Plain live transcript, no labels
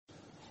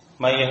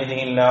من يهده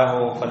الله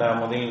فلا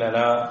مضل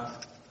له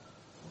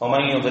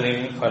ومن يضلل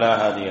فلا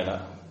هادي له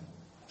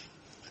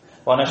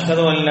ونشهد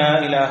أن لا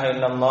إله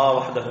إلا الله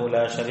وحده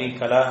لا شريك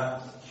له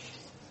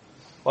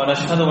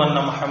ونشهد أن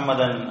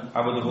محمدا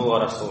عبده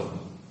ورسوله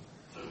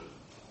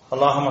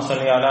اللهم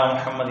صل على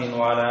محمد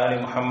وعلى آل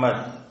محمد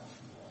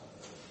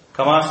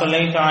كما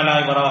صليت على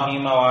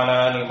إبراهيم وعلى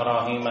آل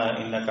إبراهيم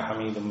إنك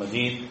حميد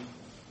مجيد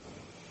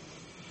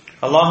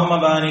اللهم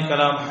بارك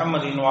على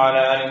محمد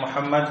وعلى آل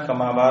محمد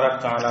كما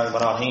باركت على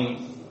إبراهيم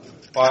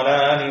وعلى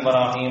آل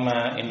إبراهيم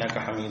إنك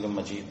حميد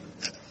مجيد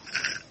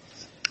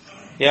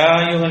يا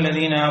أيها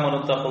الذين آمنوا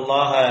اتقوا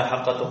الله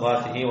حق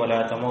تقاته ولا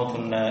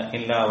تموتن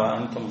إلا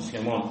وأنتم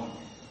مسلمون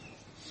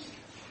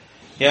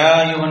يا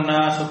أيها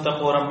الناس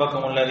اتقوا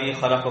ربكم الذي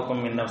خلقكم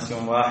من نفس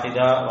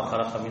واحدة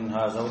وخلق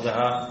منها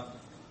زوجها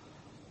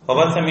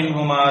وبث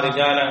منهما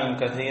رجالا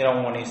كثيرا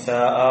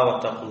ونساء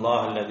واتقوا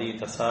الله الذي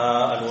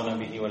تساءلون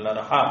به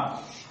والأرحام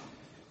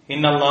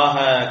إن الله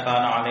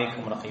كان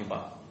عليكم رقيبا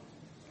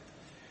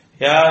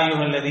يا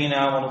أيها الذين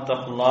آمنوا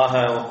اتقوا الله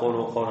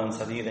وقولوا قولا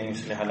سديدا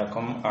يصلح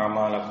لكم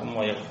أعمالكم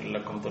ويغفر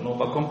لكم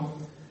ذنوبكم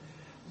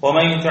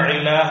ومن يطع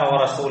الله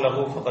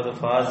ورسوله فقد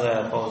فاز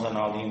فوزا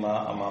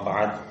عظيما أما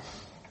بعد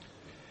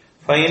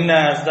فإن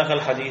أصدق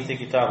الحديث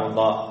كتاب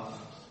الله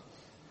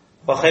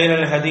وخير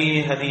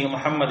الهدي هدي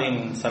محمد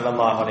صلى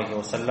الله عليه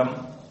وسلم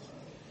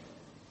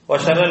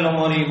وشر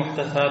الأمور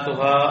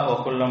محدثاتها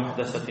وكل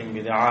محدثة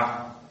بدعة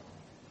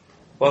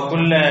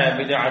وكل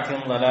بدعة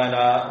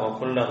ضلالة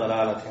وكل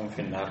ضلالة في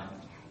النار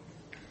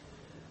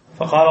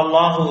فقال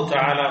الله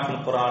تعالى في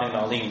القرآن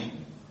العظيم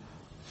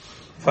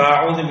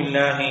فأعوذ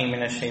بالله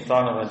من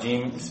الشيطان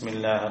الرجيم بسم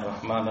الله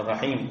الرحمن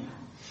الرحيم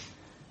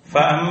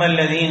فأما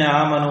الذين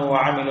آمنوا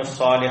وعملوا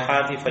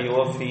الصالحات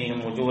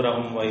فيوفيهم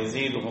أجورهم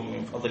ويزيدهم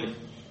من فضله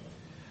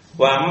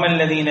وأما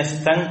الذين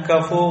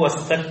استنكفوا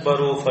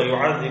واستكبروا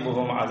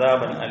فيعذبهم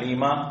عذابا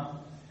أليما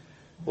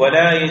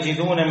ولا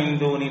يجدون من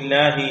دون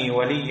الله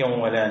وليا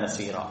ولا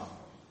نصيرا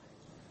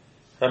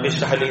رب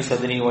اشرح لي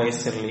صدري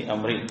ويسر لي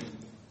أمري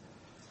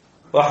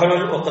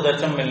واحلل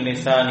عقدة من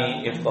لساني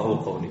يفقهوا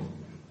قولي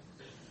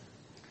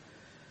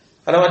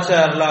அளவற்ற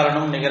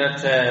அருளாளனும்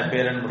நிகரற்ற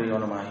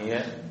பேரன்புடையவனுமாகிய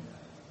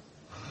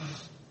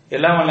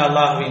எல்லாம் வல்ல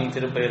அல்லாஹ்வின்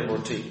திருப்பெயர்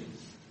போற்றி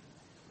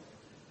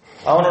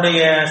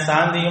அவனுடைய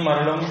சாந்தியும்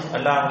அருளும்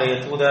அல்லாஹ்வுடைய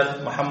தூதர்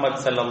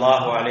முஹம்மது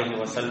ஸல்லல்லாஹு அலைஹி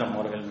வஸல்லம்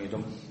அவர்கள்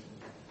மீதும்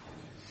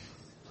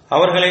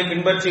அவர்களை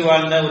பின்பற்றி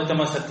வாழ்ந்த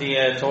உத்தம சத்திய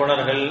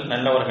தோழர்கள்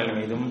நல்லவர்கள்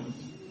மீதும்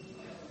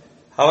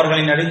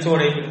அவர்களின்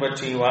அடிச்சுவடை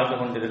பின்பற்றி வாழ்ந்து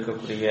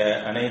கொண்டிருக்கக்கூடிய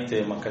அனைத்து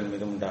மக்கள்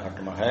மீதும்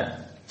உண்டாகட்டுமாக.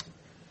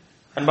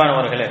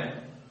 அன்பானவர்களே,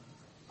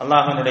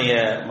 அல்லாஹ்வினுடைய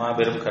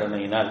மாபெரும்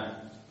கருணையினால்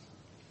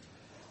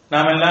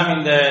நாம் எல்லாம்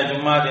இந்த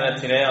ஜும்மா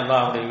தினத்திலே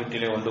அல்லாஹ்வுடைய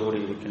வீட்டிலே ஒன்று கூடி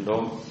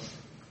இருக்கின்றோம்.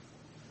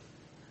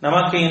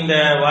 நமக்கு இந்த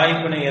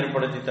வாய்ப்பினை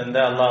ஏற்படுத்தி தந்த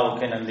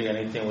அல்லாஹ்வுக்கே நன்றி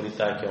அனைத்தையும்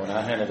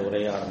உரித்தாக்கியவனாக எனது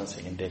உரையை ஆரம்பம்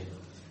செய்கின்றேன்.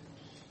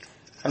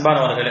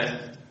 அன்பானவர்களே,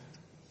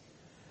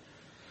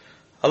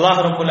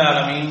 அல்லாஹ் ரப்புல்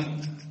ஆலமீன்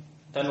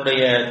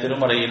தன்னுடைய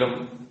திருமறையிலும்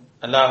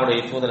அல்லாஹ்வுடைய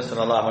தூதர்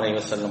ஸல்லல்லாஹு அலைஹி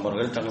வஸல்லம்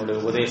அவர்கள் தன்னுடைய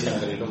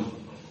உபதேசங்களிலும்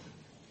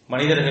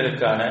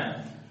மனிதர்களுக்கான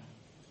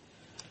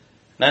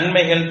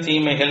நன்மைகள்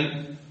தீமைகள்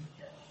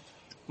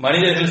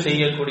மனிதர்கள்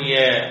செய்யக்கூடிய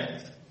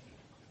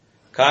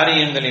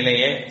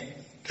காரியங்களிலேயே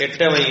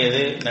கெட்டவை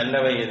எது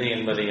நல்லவை எது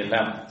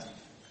என்பதையெல்லாம்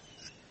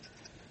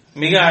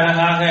மிக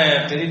அழகாக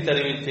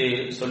பிரித்தறிவித்து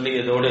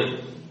சொல்லியதோடு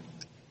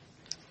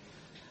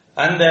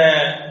அந்த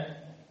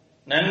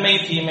நன்மை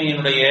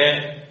தீமையினுடைய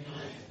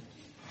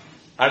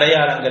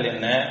அடையாளங்கள்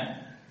என்ன,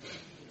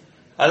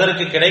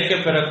 அதற்கு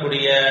கிடைக்கப்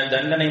பெறக்கூடிய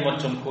தண்டனை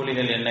மற்றும்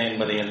கூலிகள் என்ன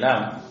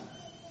என்பதையெல்லாம்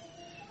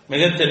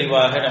மிக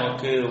தெளிவாக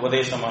நமக்கு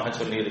உபதேசமாக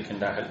சொல்லி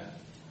இருக்கின்றார்கள்.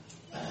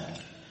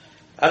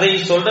 அதை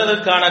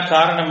சொல்றதற்கான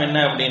காரணம் என்ன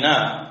அப்படின்னா,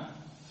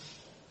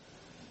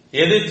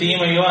 எது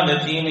தீமையோ அந்த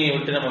தீமையை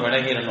விட்டு நம்ம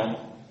விலகிடணும்,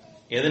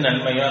 எது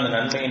நன்மையோ அந்த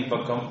நன்மையின்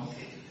பக்கம்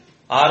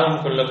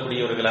ஆர்வம்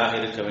கொள்ளக்கூடியவர்களாக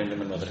இருக்க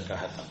வேண்டும்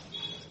என்பதற்காகத்தான்.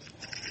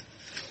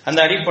 அந்த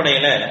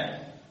அடிப்படையில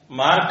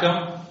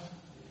மார்க்கம்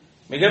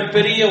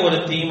மிகப்பெரிய ஒரு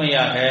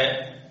தீமையாக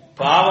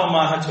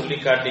பாவமாக சொல்லி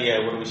காட்டிய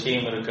ஒரு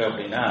விஷயம் இருக்கு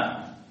அப்படின்னா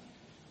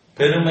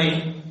பெருமை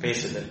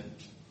பேசுதல்.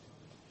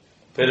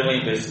 பெருமை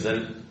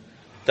பேசுதல்,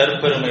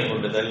 தற்பெருமை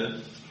கொள்ளுதல்,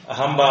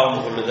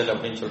 அகம்பாவம் கொள்ளுதல்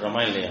அப்படின்னு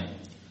சொல்றோமா இல்லையா?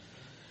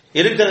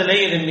 இருக்கிறதுலே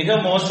இது மிக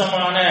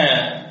மோசமான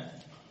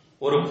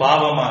ஒரு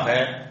பாவமாக,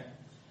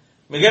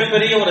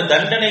 மிகப்பெரிய ஒரு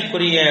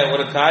தண்டனைக்குரிய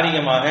ஒரு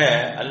காரியமாக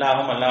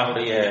அல்லாஹும்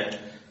அல்லாஹுடைய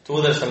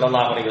தூதர்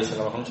ஸல்லல்லாஹு அலைஹி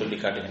வஸல்லம் சொல்லி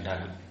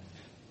காட்டுகின்றார்கள்.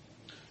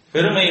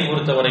 பெருமையை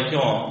பொறுத்த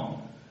வரைக்கும்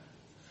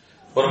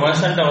ஒரு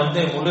மனுஷன்ட்ட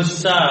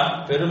முழுசா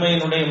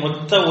பெருமையினுடைய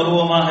மொத்த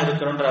உருவமாக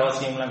இருக்கணும்ன்ற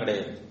அவசியம்லாம்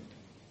கிடையாது.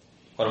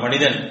 ஒரு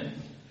மனிதன்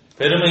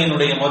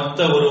பெருமையினுடைய மொத்த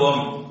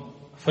உருவம்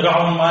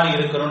ஃபிரௌன் மாதிரி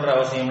இருக்கணும்ன்ற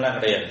அவசியம்லாம்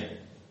கிடையாது.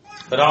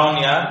 ஃபிரௌன்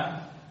யார்?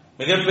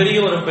 மிகப்பெரிய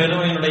ஒரு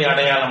பெருமையினுடைய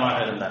அடையாளமாக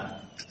இருந்தார்.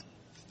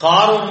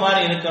 காரூன்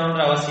மாதிரி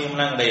இருக்கணும்ன்ற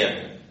அவசியம்லாம் கிடையாது.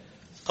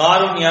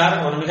 காரூன் யார்?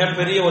 ஒரு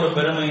மிகப்பெரிய ஒரு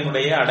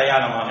பெருமையினுடைய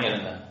அடையாளமாக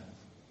இருந்தார்.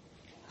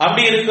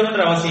 அப்படி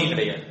இருக்கணும்ன்ற அவசியம்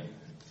கிடையாது.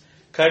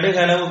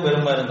 கடுகளவு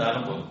பெருமை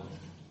இருந்தாலும் போதும்,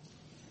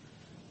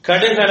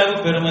 கடுகளவு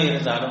பெருமை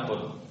இருந்தாலும்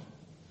போதும்.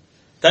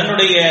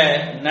 தன்னுடைய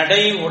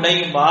நடை உடை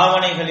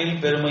பாவனைகளில்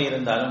பெருமை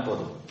இருந்தாலும்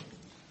போதும்,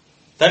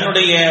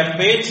 தன்னுடைய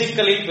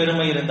பேச்சுக்களில்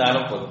பெருமை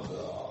இருந்தாலும் போதும்,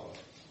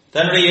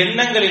 தன்னுடைய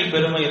எண்ணங்களில்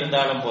பெருமை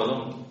இருந்தாலும்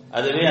போதும்,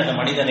 அதுவே அந்த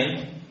மனிதனை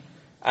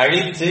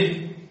அழித்து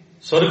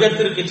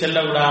சொர்க்கத்திற்கு செல்ல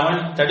விடாமல்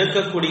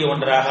தடுக்கக்கூடிய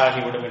ஒன்றாக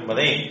ஆகிவிடும்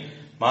என்பதை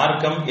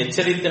மார்க்கம்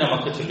எச்சரித்து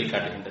நமக்கு சொல்லி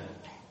காட்டுகின்றது.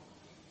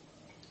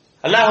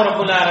 அல்லாஹ்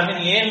ரப்பல்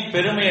ஆலமீன் ஏன்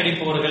பெருமை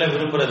அடிப்பவர்களை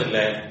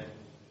விரும்புறதில்லை?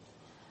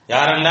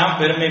 யாரெல்லாம்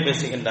பெருமை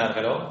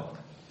பேசுகின்றார்களோ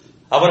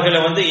அவர்களை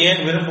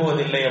ஏன்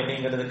விரும்புவதில்லை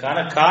அப்படிங்கிறதுக்கான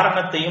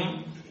காரணத்தையும்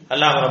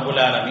அல்லாஹ்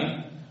ரப்பல் ஆலமீன்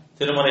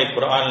திருமறை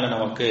குர்ஆன்ல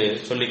நமக்கு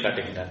சொல்லி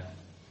காட்டுகின்றார்.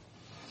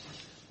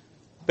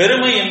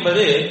 பெருமை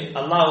என்பது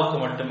அல்லாஹ்வுக்கு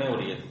மட்டுமே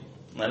உரியது.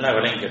 நல்லா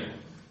விளங்கு,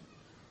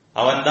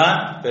 அவன்தான்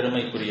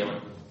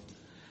பெருமைக்குரியவன்.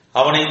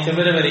 அவனை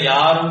தவிர வேறு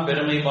யாரும்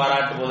பெருமை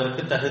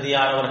பாராட்டுவதற்கு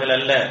தகுதியானவர்கள்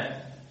அல்ல.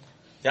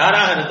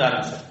 யாராக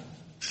இருந்தாலும் சரி,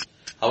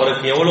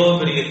 அவருக்கு எவ்வளவு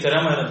பெரிய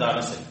திறமை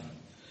இருந்தாலும் சரி,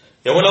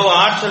 எவ்வளவு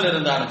ஆற்றல்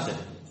இருந்தாலும்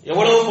சரி,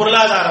 எவ்வளவு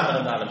பொருளாதாரம்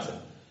இருந்தாலும் சரி,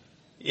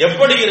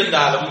 எப்படி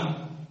இருந்தாலும்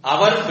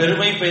அவர்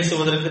பெருமை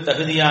பேசுவதற்கு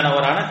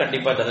தகுதியானவரான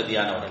கண்டிப்பா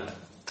தகுதியானவர் அல்ல.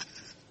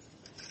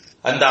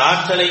 அந்த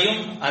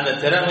ஆற்றலையும் அந்த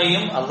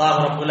திறமையும் அல்லாஹ்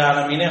ரப்பல்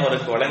ஆலமீனே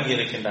அவருக்கு வழங்கி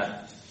இருக்கின்றார்.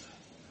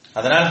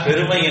 அதனால்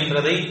பெருமை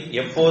என்றதை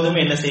எப்போதும்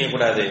என்ன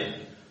செய்யக்கூடாது,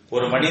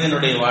 ஒரு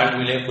மனிதனுடைய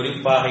வாழ்விலே,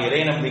 குறிப்பாக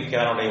இறை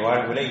நம்பிக்கையாளருடைய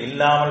வாழ்விலே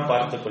இல்லாமல்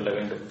பார்த்துக் கொள்ள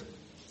வேண்டும்.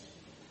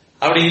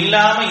 அப்படி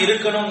இல்லாம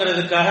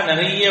இருக்கணுங்கிறதுக்காக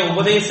நிறைய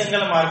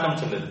உபதேசங்கள் மார்க்கம்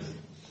சொல்லுது.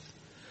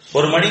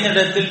 ஒரு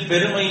மனிதனிடத்தில்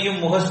பெருமையும்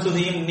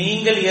முகஸ்துதியும்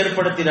நீங்கள்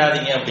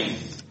ஏற்படுத்திடாதீங்க அப்படின்னு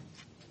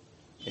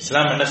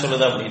இஸ்லாம் என்ன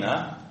சொல்லுது அப்படின்னா,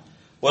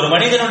 ஒரு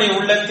மனிதனுடைய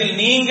உள்ளத்தில்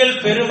நீங்கள்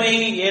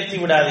பெருமையை ஏற்றி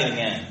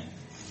விடாதீங்க,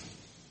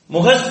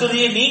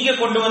 முகஸ்துதியை நீங்க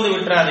கொண்டு வந்து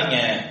விட்டுறாதீங்க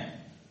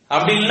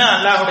அப்படின்னா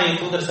அல்லாஹ்வுடைய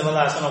தூதர்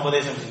ஸல்லல்லாஹு அலைஹி வஸல்லம்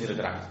உபதேசம்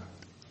செஞ்சிருக்கிறாங்க.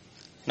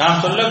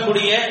 நாம்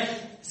சொல்லக்கூடிய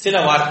சில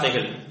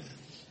வார்த்தைகள்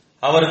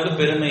அவருக்கு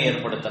பெருமை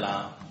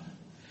ஏற்படுத்தலாம்,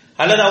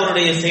 அல்லது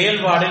அவருடைய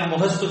செயல்பாடில்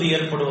முகஸ்துதி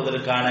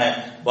ஏற்படுவதற்கான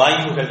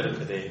வாய்ப்புகள்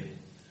இருக்குது.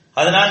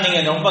 அதனால் நீங்க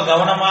ரொம்ப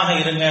கவனமாக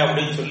இருங்க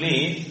அப்படின்னு சொல்லி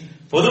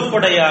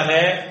பொதுப்படையாக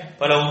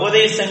பல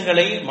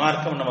உபதேசங்களை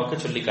மார்க்கம் நமக்கு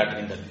சொல்லி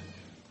காட்டுகின்றது.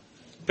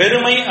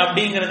 பெருமை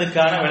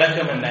அப்படிங்கிறதுக்கான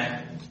விளக்கம் என்ன?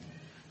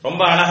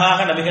 ரொம்ப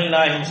அழகாக நபிகள்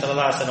நாயகம்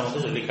ஸல்லல்லாஹு அலைஹி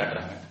வஸல்லம் சொல்லி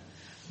காட்டுறாங்க.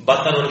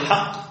 பத்ருல்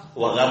ஹக்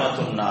வ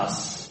கமத்துன்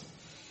நாஸ்.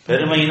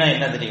 பெருமைனா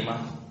என்ன தெரியுமா?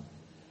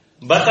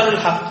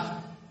 பத்ருல் ஹக்,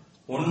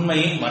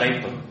 உண்மையை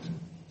மறைப்பது,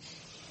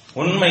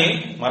 உண்மையை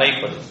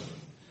மறைப்பது.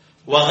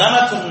 வ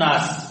கமத்துன்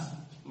நாஸ்,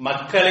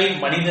 மக்களை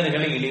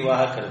மனிதர்களை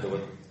இழிவாக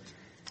கருதுவது.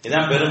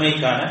 இதுதான்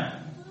பெருமைக்கான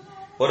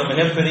ஒரு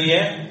மிகப்பெரிய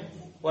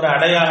ஒரு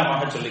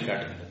அடையாளமாக சொல்லி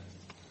காட்டுகிறது.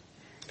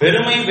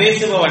 பெருமை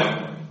பேசுபவன்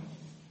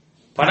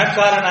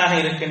பணக்காரனாக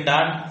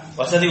இருக்கின்றான்,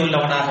 வசதி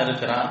உள்ளவனாக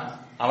இருக்கிறான்,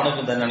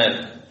 அவனுக்கு தண்டனை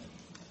இருக்கு.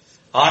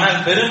 ஆனால்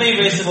பெருமை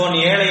பேசுபவன்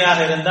ஏழையாக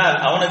இருந்தால்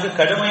அவனுக்கு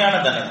கடுமையான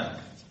தண்டனை.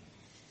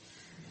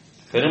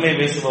 பெருமை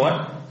பேசுபவன்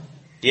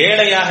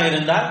ஏழையாக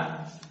இருந்தால்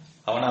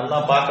அவன்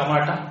அல்லாஹ் பார்க்க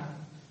மாட்டான்,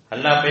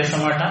 அல்லாஹ் பேச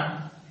மாட்டான்,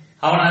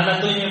 அவன்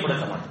அல்லாஹ்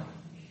தூய்மைப்படுத்த மாட்டான்.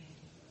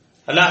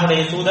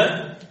 அல்லாஹ்வுடைய தூதர்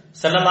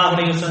ஸல்லல்லாஹு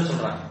அலைஹி வஸல்லம்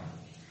சொல்றாங்க,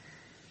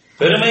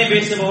 பெருமை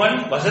பேசுபவன்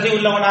வசதி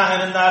உள்ளவனாக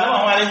இருந்தாலும்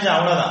அவன் அழிஞ்சான்,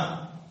 அவ்வளவுதான்.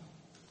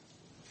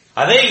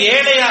 அதே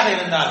ஏழையாக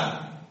இருந்தாலும்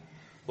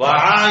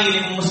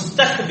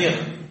முஸ்தக்பிர்,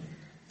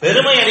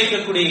 பெருமை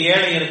அளிக்கக்கூடிய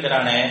ஏழை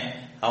இருக்கிறானே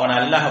அவன்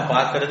அல்லாஹ்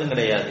பார்க்கறதும்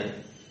கிடையாது,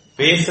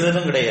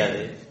 பேசுறதும்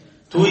கிடையாது,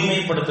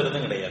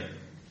 தூய்மைப்படுத்துறதும் கிடையாது.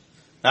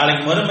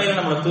 நாளைக்கு மறுமையில்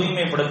நம்மளை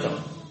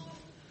தூய்மைப்படுத்தணும்.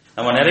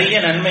 நம்ம நிறைய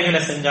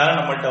நன்மைகளை செஞ்சாலும்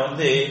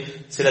நம்மள்ட்ட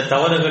சில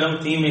தவறுகளும்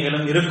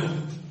தீமைகளும் இருக்கும்.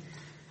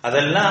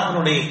 அதெல்லாம்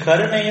அவனுடைய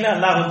கருணையில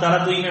அல்லாஹ் தஆலா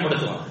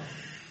தூய்மைப்படுத்துவான்.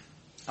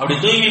 அப்படி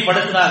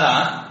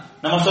தூய்மைப்படுத்தினாதான்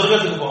நம்ம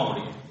சொர்க்கத்துக்கு போக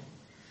முடியும்.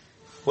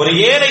 ஒரு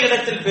ஏழை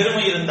இடத்தில்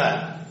பெருமை இருந்தால்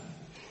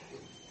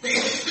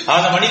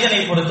அந்த மனிதனை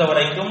பொறுத்த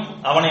வரைக்கும்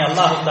அவனை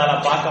அல்லாஹ் தஆலா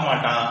பார்க்க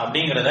மாட்டான்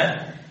அப்படிங்கறத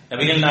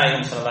நபிகள்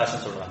நாயகம் ஸல்லல்லாஹு அலைஹி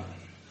வஸல்லம் சொல்றாங்க.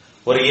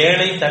 ஒரு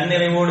ஏழை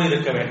தன்னிறைவோடு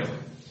இருக்க வேண்டும்,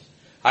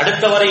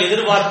 அடுத்தவரை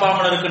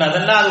எதிர்பார்ப்பாமல் இருக்கணும்.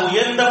 அதெல்லாம் அது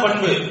உயர்ந்த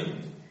பண்பு,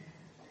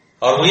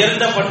 அவர்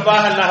உயர்ந்த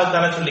பண்பாக அல்லாஹ்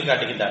தஆலா சொல்லி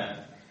காட்டுகின்றார்.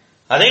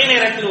 அதே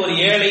நேரத்தில் ஒரு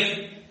ஏழை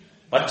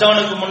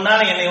மற்றவனுக்கு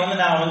முன்னால் என்னை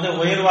நான்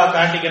உயர்வா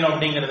காட்டிக்கணும்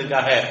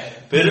அப்படிங்கிறதுக்காக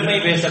பெருமை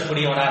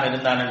பேசக்கூடியவனாக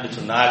இருந்தான் என்று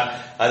சொன்னால்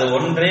அது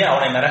ஒன்றே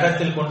அவனை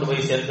நரகத்தில் கொண்டு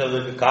போய்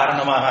சேர்க்கிறதுக்கு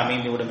காரணமாக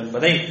அமைந்துவிடும்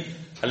என்பதை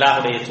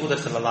அல்லாஹ்வுடைய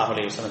தூதர் ஸல்லல்லாஹு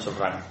அலைஹி வஸல்லம்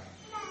சொல்றாங்க.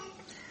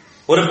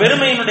 ஒரு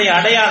பெருமையினுடைய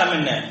அடையாளம்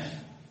என்ன?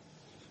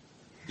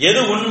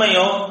 எது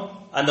உண்மையோ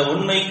அந்த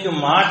உண்மைக்கு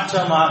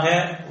மாற்றமாக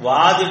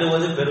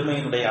வாதிடுவது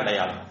பெருமையினுடைய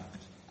அடையாளம்.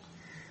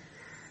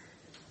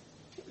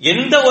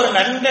 எந்த ஒரு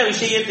நல்ல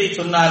விஷயத்தை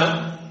சொன்னாலும்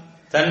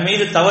தன்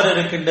மீது தவறு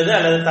இருக்கின்றது,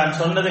 அல்லது தான்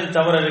சொன்னதில்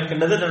தவறு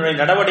இருக்கின்றது, தன்னுடைய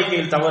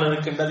நடவடிக்கையில் தவறு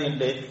இருக்கின்றது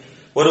என்று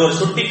ஒருவர்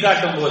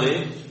சுட்டிக்காட்டும் போது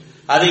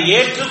அதை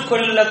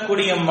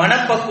ஏற்றுக்கொள்ளக்கூடிய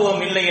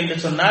மனப்பக்குவம் இல்லை என்று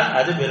சொன்னால்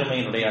அது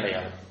பெருமையினுடைய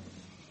அடையாளம்.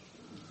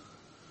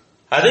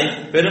 அது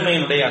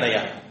பெருமையினுடைய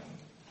அடையாளம்.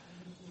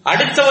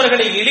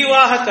 அடுத்தவர்களை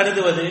இழிவாக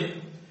கருதுவது,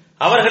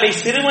 அவர்களை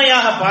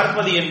சிறுமையாக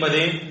பார்ப்பது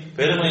என்பது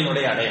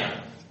பெருமையினுடைய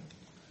அடையாளம்.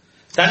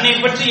 தன்னை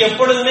பற்றி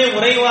எப்பொழுதுமே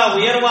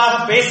உயர்வாக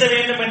பேச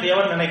வேண்டும் என்று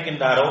எவர்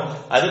நினைக்கின்றாரோ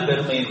அது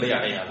பெருமையினுடைய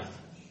அடையாளம்.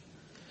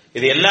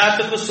 இது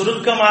எல்லாத்துக்கும்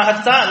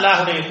சுருக்கமாகத்தான்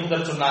அல்லாஹ்வுடைய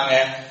தூதர் சொன்னாங்க,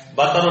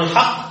 பத்ருல்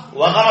ஹக்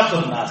வ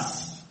கமத்துன் நாஸ்.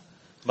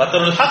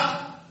 பத்ருல் ஹக்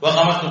வ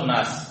கமத்துன்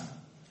நாஸ்,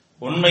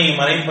 உண்மையை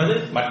மறைப்பது,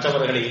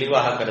 மற்றவர்களை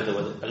இழிவாக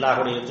கருதுவது.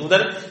 அல்லாஹ்வுடைய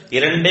தூதர்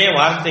இரண்டே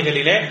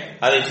வார்த்தைகளிலே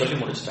அதை சொல்லி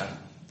முடிச்சிட்டாங்க.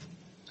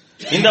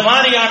 இந்த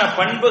மாதிரியான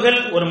பண்புகள்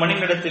ஒரு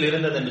மனிதனிடத்தில்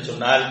இருந்தது என்று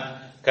சொன்னால்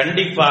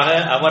கண்டிப்பாக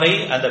அவரை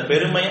அந்த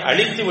பெருமை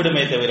அழித்து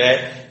விடுமே தவிர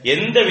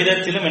எந்த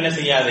விதத்திலும் என்ன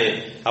செய்யாது,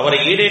 அவரை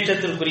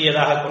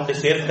ஈடேற்றத்திற்குரியதாக கொண்டு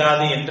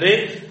சேர்க்காது என்று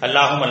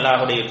அல்லாஹும்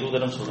அல்லாஹுடைய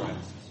தூதரும்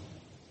சொல்றாங்க.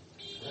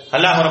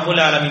 அல்லாஹ்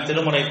ரப்பல் ஆலமீன்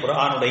திருமறை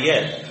குர்ஆனுடைய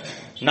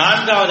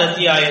 4வது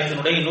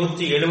அத்தியாயத்தினுடைய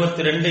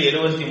 172,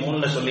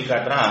 73 சொல்லி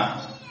காட்டுறான்,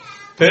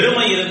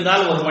 பெருமை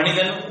இருந்தால் ஒரு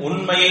மனிதன்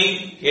உண்மையை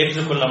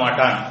ஏற்றுக்கொள்ள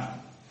மாட்டான்,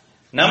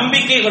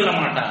 நம்பிக்கை கொள்ள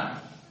மாட்டான்.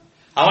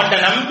 அவன்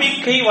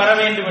நம்பிக்கை வர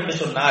வேண்டும் என்று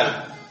சொன்னால்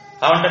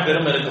அவன்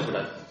பெருமை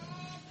இருக்கக்கூடாது.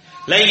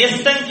 لا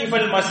يستنكف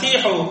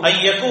المسيح أن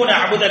يكون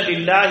عبدا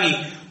لله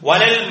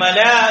ولا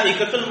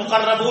الملائكة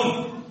المقربون.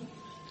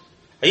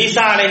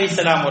 ஈசா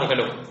அலைஹிஸ்ஸலாம்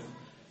அவர்களும்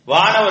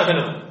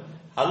வானவர்களும்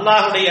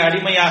அல்லாஹ்வுடைய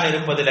அடிமையாக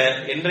இருப்பதில்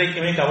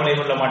என்றைக்குமே கவலை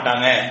கொள்ள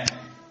மாட்டாங்க.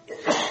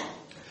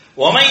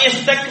 ومن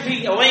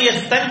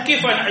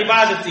يستنكف عن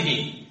عبادته,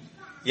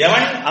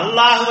 எவன்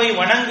அல்லாஹ்வை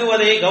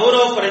வணங்குவதை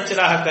கௌரவ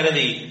குறைச்சலாக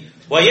கருதி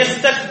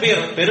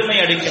வயஸ்தக்பிர் பெருமை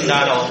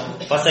அடிக்கின்றானோ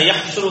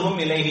ஃபஸயஹ்ஷுருஹும்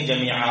இலைஹி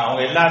ஜமீஆ,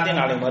 அவங்க எல்லாத்தையும்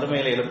நாளை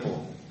மறுமையில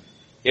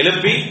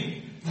எழுப்பி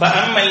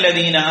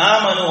ஃபஅம்மல்லதீன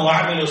ஆமனூ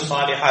வஅமிலுஸ்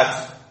ஸாலிஹாத்,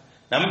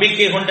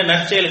 நம்பிக்கை கொண்டு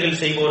நற்செயல்கள்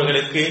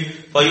செய்பவர்களுக்கு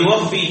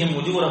ஃபயுவஃபீஹிம்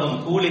உஜூரஹும்,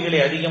 கூலிகளை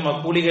அதிகமாக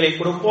கூலிகளை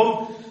கொடுப்போம்,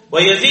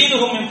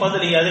 வயஸீதுஹும் மின்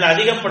ஃபத்லி, அதில்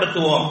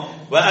அதிகப்படுத்துவோம்.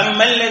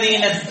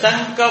 வஅம்மல்லதீன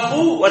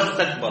ஸ்தன்கஃபு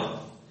வஸ்தக்பரு,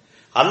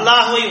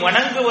 அல்லாஹ்வை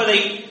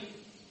வணங்குவதை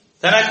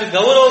தனக்கு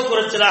கௌரவ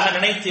குறைச்சலாக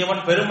நினைத்து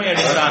எவன் பெருமை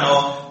அடைகிறானோ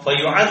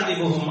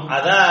ஃபயுஅஸிபுஹும்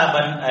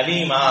அஸாபன்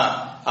அலீமா,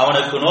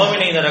 அவனுக்கு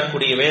நோவினை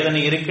தரக்கூடிய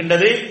வேதனை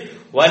இருக்கின்றது.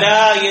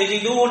 வலா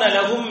யஜிதூன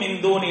லஹும் மின்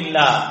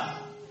தூனில்லாஹ்,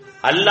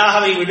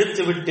 அல்லாஹ்வை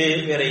விடுத்துவிட்டு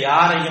வேற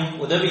யாரையும்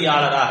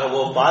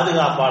உதவியாளராகவோ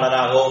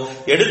பாதுகாப்பாளராகவோ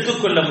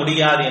எடுத்துக்கொள்ள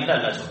முடியாது என்று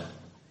அல்லாஹ் சொல்றான்.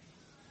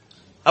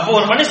 அப்போ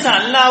ஒரு மனுஷன்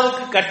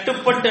அல்லாஹ்வுக்கு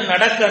கட்டுப்பட்டு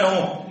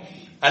நடக்கணும்,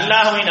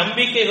 அல்லாஹ்வை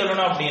நம்பிக்கை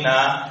கொள்ளணும் அப்படின்னா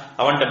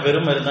அவன்கிட்ட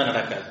பெருமை இருந்தா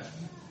நடக்காது.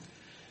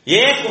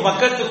 ஏன்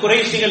மக்கத்து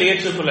குறைஷிகள்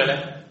ஏற்றுக்கொள்ளல?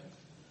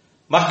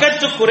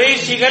 மக்கத்து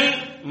குறைஷிகள்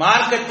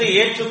மார்க்கத்தை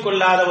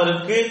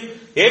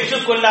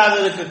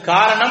ஏற்றுக்கொள்ளாததற்கு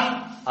காரணம்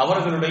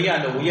அவர்களுடைய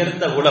அந்த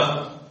உயர்ந்த குலம்,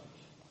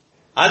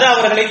 அது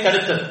அவர்களை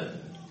தடுத்தது.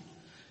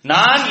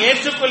 நான்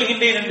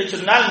ஏற்றுக்கொள்கின்றேன் என்று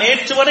சொன்னால்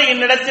நேற்று வரை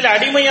என்னிடத்தில்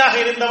அடிமையாக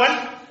இருந்தவன்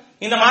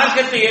இந்த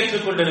மார்க்கத்தை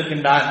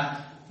ஏற்றுக்கொண்டிருக்கின்றான்,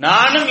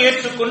 நானும்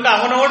ஏற்றுக்கொண்டு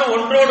அவனோடு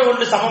ஒன்றோடு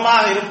ஒன்று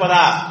சமமாக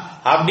இருப்பதா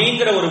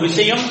அப்படிங்கிற ஒரு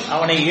விஷயம்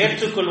அவனை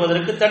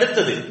ஏற்றுக்கொள்வதற்கு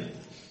தடுத்தது.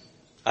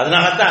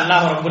 அதனால தான்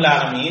அல்லாஹ் ரப்பல்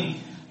ஆலமீன்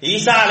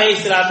ஈசா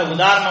அலைஹிஸ்ஸலாத்தை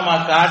உதாரணமா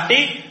காட்டி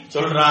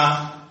சொல்றான்,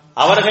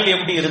 அவர்கள்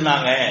எப்படி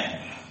இருந்தாங்க.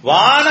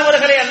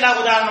 வானவர்களை அல்லாஹ்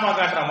உதாரணமா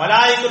காட்டுறான்,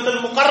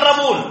 மலாயிகத்துல்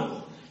முகர்ரபூன்,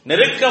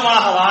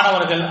 நெருக்கமாக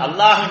வானவர்கள்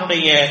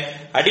அல்லாஹ்வினுடைய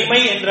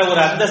அடிமை என்ற ஒரு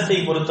அந்தஸ்தை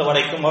பொறுத்த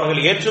வரைக்கும்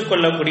அவர்கள்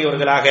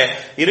ஏற்றுக்கொள்ளக்கூடியவர்களாக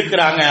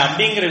இருக்கிறாங்க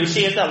அப்படிங்கிற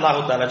விஷயத்தை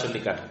அல்லாஹ் தஆலா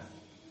சொல்லி காட்டுறான்.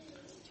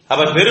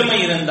 அவர் பெருமை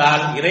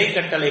இருந்தால் இறை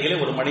கட்டளைகளை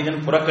ஒரு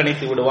மனிதன்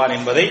புறக்கணித்து விடுவான்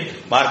என்பதை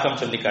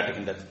மார்க்கம் சொல்லி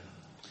காட்டுகின்றது.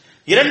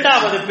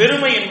 இரண்டாவது,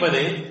 பெருமை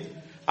என்பது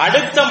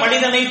அடுத்த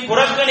மனிதனை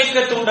புறக்கணிக்க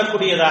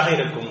தூண்டக்கூடியதாக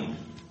இருக்கும்.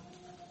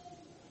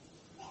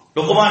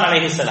 லுக்மான்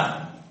அலைஹிஸ்ஸலாம்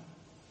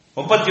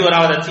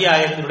 31வது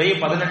அத்தியாயத்தினுடைய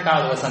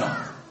 18வது வசனம்,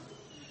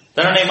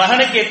 தன்னுடைய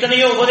மகனுக்கு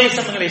எத்தனையோ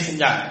உபதேசங்களை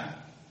செஞ்சாங்க.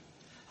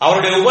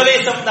 அவருடைய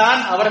உபதேசம் தான்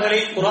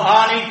அவர்களை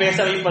குர்ஆனில் பேச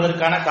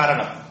வைப்பதற்கான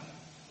காரணம்.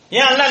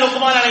 ஏன் அல்லாஹ்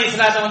லுக்மான்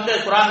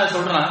அலைஹிஸ்ஸலாத்தை குர்ஆன்ல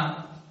சொல்றான்?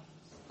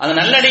 அந்த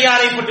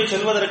நல்லடியாரை பற்றி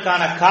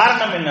சொல்வதற்கான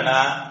காரணம்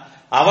என்னன்னா,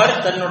 அவர்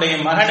தன்னுடைய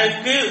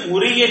மகனுக்கு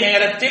உரிய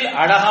நேரத்தில்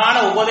அழகான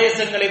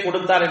உபதேசங்களை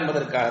கொடுத்தார்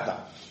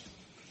என்பதற்காகத்தான்.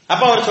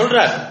 அப்ப அவர்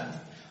சொல்றார்,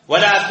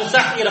 வலா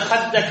துஸஹிர்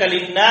ஹத்தக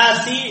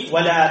லின்னாஸி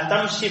வலா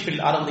தம்ஷி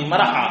ஃபில் அர்தி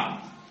மரஹா,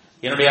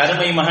 என்னுடைய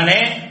அருமை மகனே,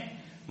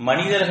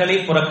 மனிதர்களை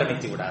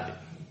புறக்கணித்து விடாது,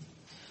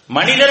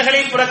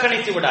 மனிதர்களை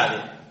புறக்கணித்து விடாது.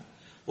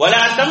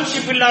 வலா தம்ஷி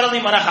ஃபில் அர்தி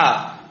மரஹா,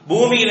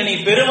 பூமியில் நீ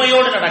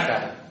பெருமையோடு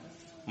நடக்காது.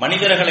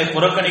 மனிதர்களை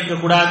புறக்கணிக்க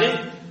கூடாது,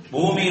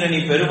 பூமியில நீ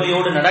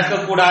பெருமையோடு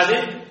நடக்கக்கூடாது.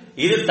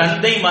 இது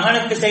தந்தை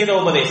மகனுக்கு செய்த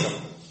உபதேசம்,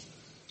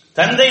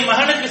 தந்தை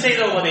மகனுக்கு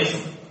செய்த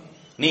உபதேசம்.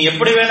 நீ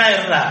எப்படி வேணா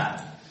இருந்தா,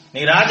 நீ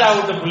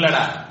ராஜாவுக்கு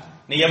பிள்ளடா,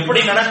 நீ எப்படி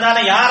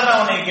நடந்தாலும் யார்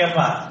அவனை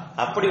கேட்பா,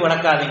 அப்படி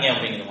வளர்க்காதீங்க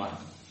அப்படிங்கிற மாதிரி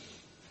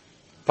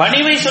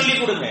பணிவை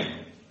சொல்லிக் கொடுங்க,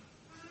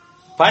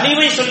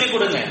 பணிவை சொல்லிக்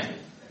கொடுங்க.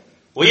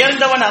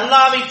 உயர்ந்தவன்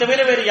அல்லாஹ்வை தவிர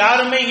வேறு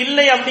யாருமே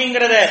இல்லை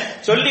அப்படிங்கிறத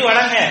சொல்லி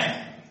வளங்க.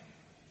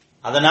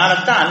 அதனால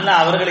தான்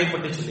அல்லாஹ் அவர்களை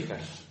பற்றி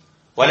சொல்லிக்காரு,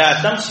 வலா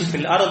தம்ஷி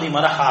ஃபில் அர்தி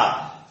மரஹா,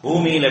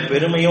 பூமியில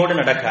பெருமையோடு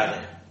நடக்காத.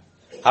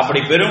 அப்படி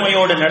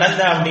பெருமையோடு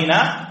நடந்த அப்படின்னா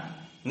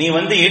நீ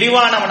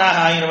இடிவானவனாக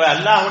ஆகிடுவ,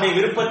 அல்லாஹ்வுடைய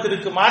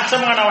விருப்பத்திற்கு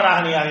மாற்றமானவனாக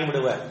நீ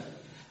ஆகிவிடுவ.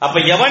 அப்ப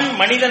எவன்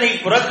மனிதனை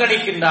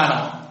புறக்கணிக்கின்றானோ,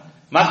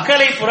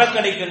 மக்களை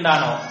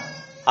புறக்கணிக்கின்றானோ,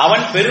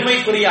 அவன்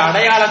பெருமைக்குரிய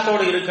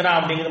அடையாளத்தோடு இருக்கிறான்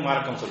அப்படிங்கிறது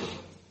மார்க்கம் சொல்லுது.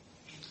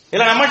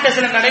 இதுல நம்மகிட்ட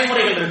சில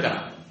நடைமுறைகள்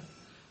இருக்கலாம்.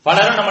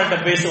 பலரும் நம்மள்கிட்ட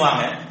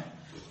பேசுவாங்க,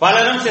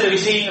 பலரும் சில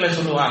விஷயங்களை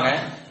சொல்லுவாங்க,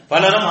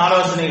 பலரும்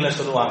ஆலோசனைகளை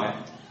சொல்லுவாங்க.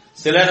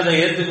 சிலர் இதை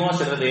ஏத்துக்குவோம்,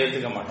 சிலர் இதை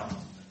ஏத்துக்க மாட்டோம்.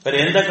 வேற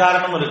எந்த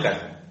காரணமும்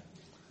இருக்காது,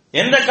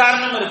 எந்த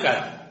காரணமும்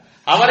இருக்காது.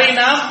 அவரை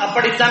நாம்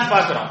அப்படித்தான்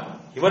பார்க்கிறோம்.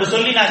 இவர்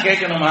சொல்லி நான்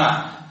கேட்கணுமா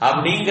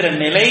அப்படிங்கிற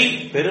நிலை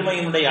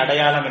பெருமையினுடைய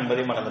அடையாளம்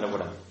என்பதை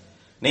மறந்துடக்கூடாது.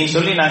 நீ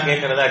சொல்லி நான்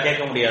கேட்கிறதா?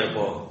 கேட்க முடியாது.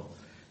 போ.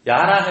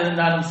 யாராக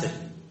இருந்தாலும் சரி,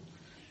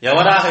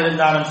 எவராக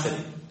இருந்தாலும்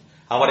சரி,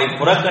 அவரை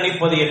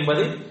புறக்கணிப்பது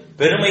என்பது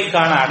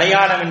பெருமைக்கான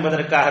அடையாளம்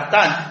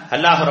என்பதற்காகத்தான்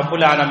அல்லாஹ்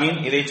ரப்புல் ஆலமீன்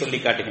இதை சொல்லி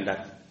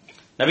காட்டுகின்றார்.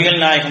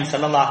 நபிகள் நாயகம்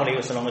ஸல்லல்லாஹு அலைஹி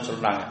வஸல்லம்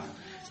சொல்றாங்க,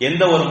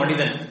 எந்த ஒரு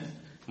மனிதன்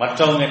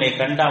மற்றவங்க என்னை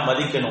கண்டா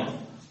மதிக்கணும்,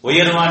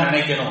 உயர்வா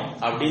நினைக்கணும்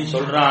அப்படின்னு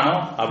சொல்றானோ,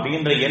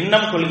 அப்படின்ற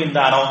எண்ணம்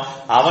கொள்கின்றானோ,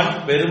 அவன்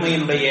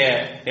பெருமையினுடைய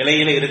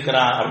நிலையில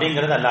இருக்கிறான்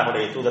அப்படிங்கறது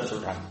அல்லாஹ்வுடைய தூதர்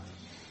சொல்றாங்க.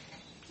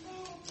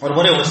 ஒரு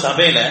முறை ஒரு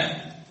சபையில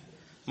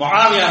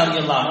முஆவியா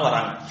ரலியல்லாஹு அன்ஹு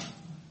வராங்க.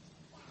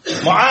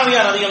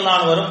 முஆவியா ரலியல்லாஹு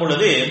அன்ஹு வரும்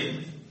பொழுது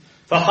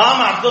ஃபகாம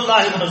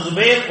அப்துல்லாஹ் இப்னு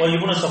ஸுபைர் வ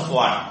இப்னு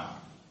ஸஃப்வான்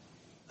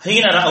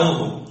ஹீன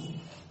ரஅவுஹு.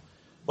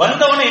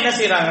 வந்தவனே என்ன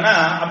செய்யறாங்கன்னா,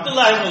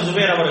 அப்துல்லாஹ் இப்னு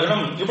ஸுபைர்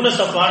அவர்களும் இப்னு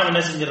ஸஃப்வானும்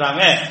என்ன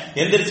செஞ்சிடறாங்க,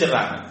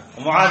 எந்திரிச்சிடறாங்க.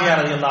 முஆவியா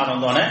ரலியல்லாஹு அன்ஹு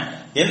வந்தவனே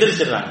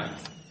எந்திரிச்சிடறாங்க.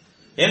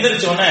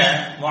 எந்திரிச்ச உடனே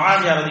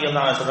முஆவியா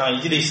ரலியல்லாஹு அன்ஹு சொல்றாங்க,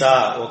 இஜ்லிஸா,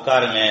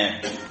 உட்காருங்க.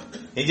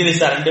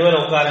 இஜ்லிஸா, ரெண்டு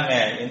பேரும் உட்காருங்க,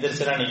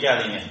 எந்திரிச்சா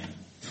நிக்காதீங்க.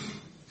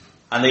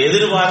 அந்த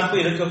எதிர்பார்ப்பு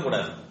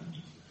இருக்கக்கூடாது.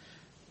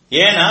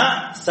 ஏன்னா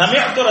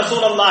சமிஅத்து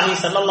ரசூலுல்லாஹி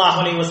ஸல்லல்லாஹு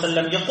அலைஹி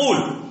வஸல்லம்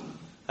யகூல்,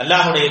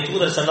 அல்லாஹ்வுடைய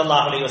தூதர்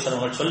ஸல்லல்லாஹு அலைஹி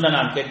வஸல்லம் சொல்ல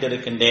நான்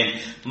கேட்டிருக்கின்றேன்,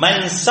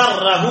 மன்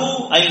ஸர்ரஹு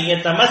ஐ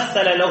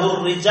யதமஸ்ஸல லஹு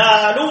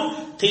ரிஜாலு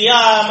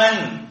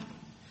கியாமன்.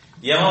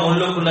 எவன்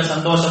உள்ளுக்குள்ள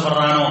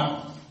சந்தோஷப்படுறானோ,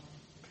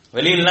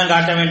 வெளியிலாம்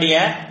காட்ட வேண்டிய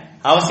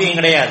அவசியம்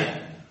கிடையாது,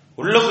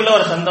 உள்ளுக்குள்ள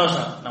ஒரு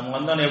சந்தோஷம், நம்ம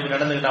வந்தோன்னு எப்படி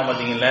நடந்துக்கிட்டான்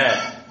பாத்தீங்கல்ல,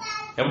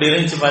 எப்படி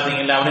இருந்துச்சு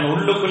பாத்தீங்கல்ல அப்படின்னு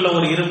உள்ளுக்குள்ள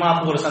ஒரு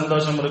இருமாப்பு, ஒரு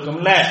சந்தோஷம்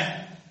இருக்கும்ல,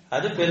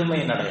 அது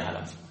பெருமையின்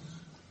அடையாளம்.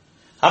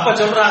 அப்ப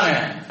சொல்றாங்க,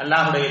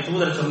 அல்லாஹ்வுடைய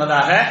தூதர்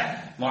சொன்னதாக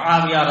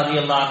முஆவியா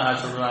ரலியல்லாஹு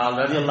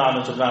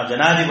அன்ஹு சொல்றாங்க,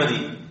 ஜனாதிபதி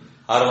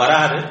அவர்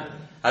வராரு,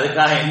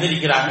 அதுக்காக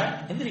எந்திரிக்கிறாங்க.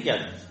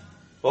 எந்திரிக்காது,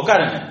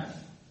 உட்காருங்க.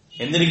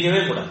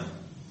 எந்திரிக்கவே கூடாது.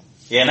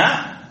 ஏன்னா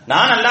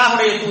நான்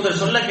அல்லாஹ்வுடைய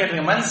தூதர் சொல்ல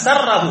கேட்டேன், மன்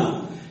ஸர்ரஹு,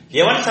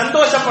 எவன்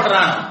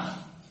சந்தோஷப்படுறானோ,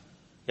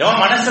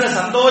 எவன் மனசுல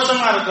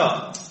சந்தோஷமா இருக்கோ,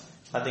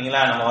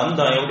 பாத்தீங்களா நம்ம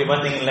வந்தோம் எப்படி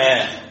பாத்தீங்கல்ல,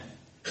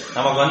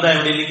 நமக்கு வந்தா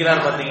எப்படி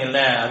இருக்கிறார் பாத்தீங்கல்ல,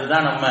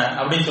 அதுதான் நம்ம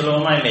அப்படின்னு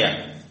சொல்லுவோமா இல்லையா?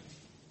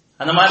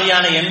 அந்த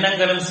மாதிரியான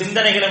எண்ணங்களும்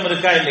சிந்தனைகளும்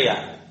இருக்கா இல்லையா?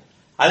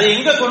 அது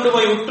எங்க கொண்டு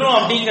போய் விட்டுரும்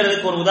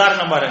அப்படிங்கிறதுக்கு ஒரு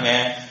உதாரணம் பாருங்க.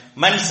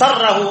 மன்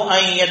ஸர்ரஹு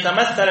ஐ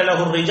யதமஸ்ஸல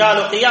லஹு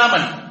ரிஜாலு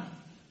கியாமன்,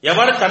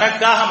 எவர்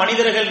தனக்காக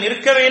மனிதர்கள்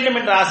நிற்க வேண்டும்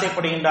என்று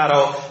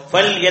ஆசைப்படுகின்றாரோ,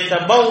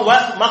 ஃபல்யதபவ்வ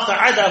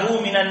மக்அதஹு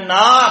மினன்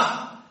நார்,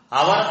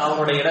 அவர்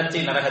அவருடைய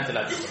இடத்தை நரகத்தில்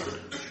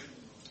ஆக்கிக்கொள்வார்.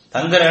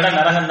 தங்குற இடம்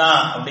நரகம்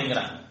தான்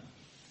அப்படிங்கிறாங்க.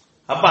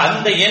 அப்ப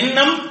அந்த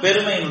எண்ணம்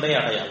பெருமையினுடைய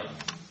அடையாளம்.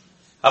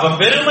 அப்ப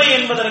பெருமை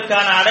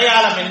என்பதற்கான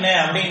அடையாளம் என்ன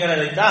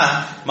அப்படிங்கறதை தான்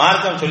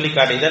மார்க்கம் சொல்லி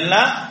காட்டு.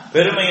 இதெல்லாம்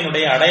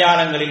பெருமையினுடைய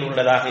அடையாளங்களில்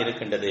உள்ளதாக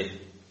இருக்கின்றது.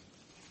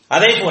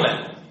 அதே போல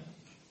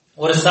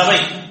ஒரு சபை,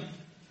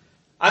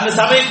 அந்த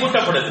சபை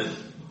கூட்டப்படுது.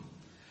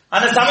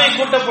 அந்த சபை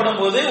கூட்டப்படும்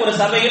போது ஒரு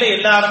சபையில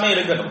எல்லாருமே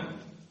இருக்கணும்.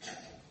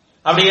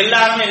 அப்படி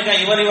எல்லாருமே இருக்க,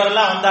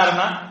 இவரெல்லாம்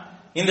வந்தாருன்னா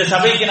இந்த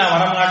சபைக்கு நான்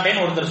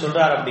வரமாட்டேன்னு ஒருத்தர்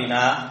சொல்றார்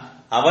அப்படின்னா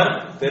அவர்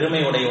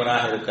பெருமை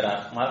உடையவராக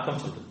இருக்கிறார்,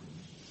 மார்க்கம் சொல்லுது.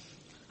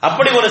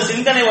 அப்படி ஒரு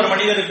சிந்தனை ஒரு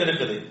மனிதருக்கு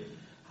இருக்குது.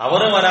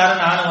 அவரும் வராரு,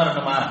 நானும்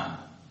வரணுமா?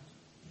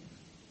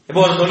 இப்போ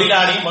ஒரு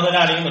தொழிலாளியும்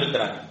முதலாளியும்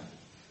இருக்கிறாங்க.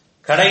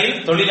 கடையில்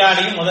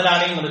தொழிலாளியும்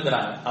முதலாளியும்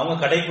இருக்கிறாங்க. அவங்க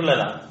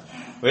கடைக்குள்ளதான்,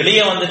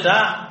 வெளியே வந்துட்டா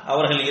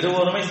அவர்கள்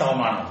இருவருமே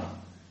சமமானவங்க.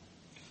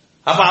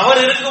 அப்ப அவர்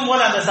இருக்கும்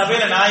போது அந்த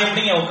சபையில நான்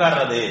எப்படிங்க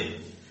உட்கார்றது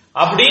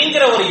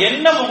அப்படிங்கிற ஒரு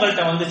எண்ணம்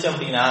உங்கள்கிட்ட வந்துச்சு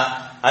அப்படின்னா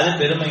அது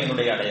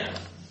பெருமையினுடைய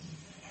அடையாளம்.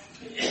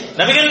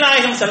 நபிகள்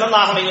நாயகம்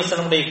ஸல்லல்லாஹு அலைஹி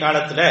வஸல்லம்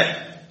காலத்துல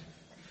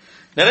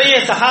நிறைய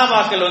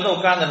சஹாபாக்கள்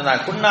உட்கார்ந்து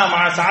இருந்தாங்க. குன்னா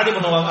மா ஸஅத்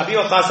இப்னு அபீ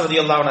வக்காஸ்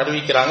ரலியல்லாஹு அன்ஹு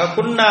அறிவிக்கிறாங்க,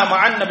 குன்னா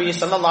மஅன் நபி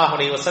ஸல்லல்லாஹு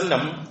அலைஹி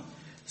வஸல்லம்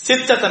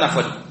சித்தத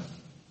நஃபர்,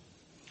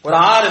 ஒரு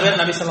 6 பேர்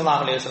நபி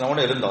ஸல்லல்லாஹு அலைஹி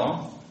வஸல்லம் இருந்தோம்.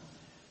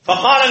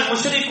 ஃபகால அல்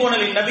முஷ்ரிகூன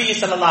லின் நபி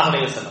ஸல்லல்லாஹு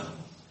அலைஹி வஸல்லம்,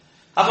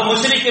 அப்ப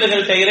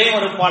முஷ்ரிக்கர்கள்ட்ட, இறை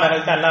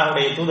மறுப்பாளர்கள்ட்ட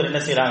அல்லாஹ்வுடைய தூதர் என்ன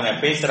செய்றாங்க,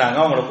 பேசுறாங்க.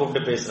 அவங்களை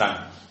கூப்பிட்டு பேசுறாங்க.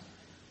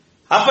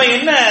 அப்ப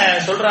என்ன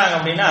சொல்றாங்க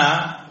அப்படின்னா,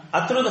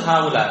 அத்ருத்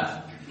ஹாவுலா,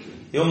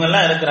 இவங்க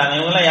எல்லாம் இருக்கிறாங்க.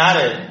 இவங்க எல்லாம்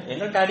யாரு?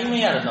 எங்கள்கிட்ட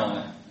அடிமையா இருந்தவங்க,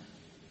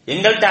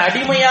 எங்கள்கிட்ட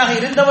அடிமையாக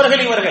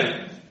இருந்தவர்கள் இவர்கள்.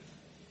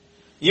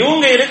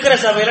 இவங்க இருக்கிற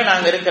சபையில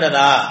நாங்க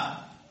இருக்கிறதா?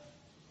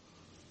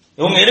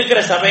 இவங்க இருக்கிற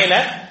சபையில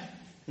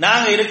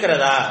நாங்க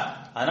இருக்கிறதா?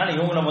 அதனால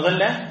இவங்களை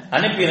முதல்ல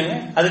அனுப்பிடுங்க,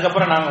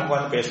 அதுக்கப்புறம் நாங்க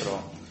உட்கார்ந்து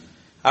பேசுறோம்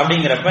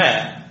அப்படிங்கிறப்ப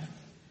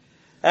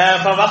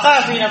فوقع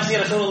في نفس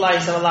رسول الله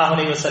صلى الله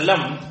عليه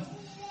وسلم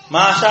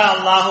ما شاء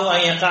الله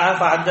ان يقع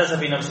فحدث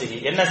بنفسه.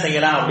 என்ன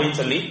செய்யலாம் அப்படின்னு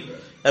சொல்லி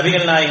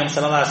நபிகள் நாயகம்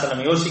ஸல்லல்லாஹு அலைஹி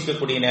வஸல்லம்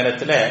யோசிக்கக்கூடிய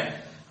நேரத்துல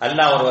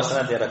அல்லாஹ் ஒரு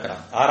வசனத்தை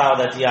இறக்குறான்.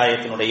 6வது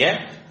அத்தியாயத்தினுடைய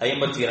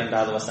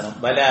 52வது வசனம்,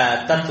 பலா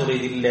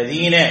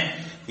தத்ரிதில்லதீன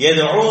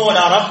யதுஊன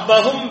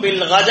ரப்பஹும்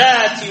பில்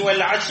கதாத்தி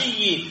வல்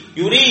அஷியி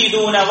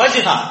யுரீதுன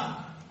வஜ்ஹா,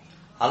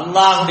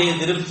 அல்லாஹ்வுடைய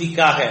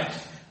திருப்திக்காக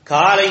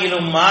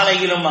காலையிலும்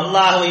மாலையிலும்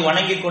அல்லாஹ்வை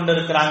வணங்கிக்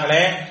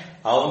கொண்டிருக்கிறாங்களே,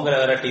 அவங்கள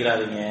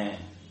விரட்டிடாதீங்க,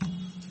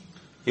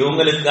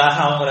 இவங்களுக்காக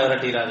அவங்கள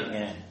விரட்டிடாதீங்க.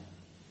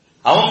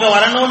 அவங்க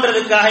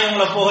வரணும்ன்றதுக்காக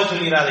இவங்களை போக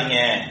சொல்லிடாதீங்க,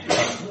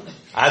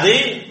 அது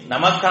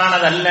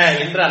நமக்கானதல்ல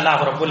என்று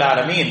அல்லாஹ் ரப்பல்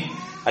ஆலமீன்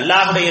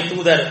அல்லாஹ்வுடைய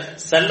தூதர்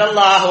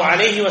ஸல்லல்லாஹு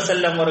அலைஹி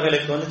வஸல்லம்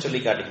அவர்களுக்கு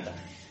சொல்லி காட்டுகிறார்.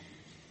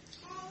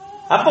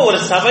 அப்ப ஒரு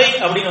சபை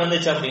அப்படின்னு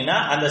வந்துச்சு அப்படின்னா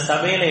அந்த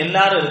சபையில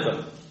எல்லாரும்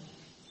இருக்கணும்.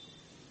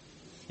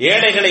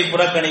 ஏழைகளை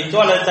புறக்கணித்தோ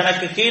அல்லது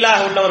தனக்கு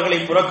கீழாக உள்ளவர்களை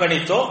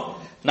புறக்கணித்தோ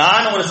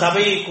நான் ஒரு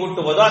சபையை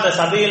கூட்டுவதோ அந்த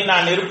சபையில்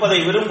நான் இருப்பதை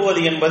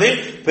விரும்புவது என்பது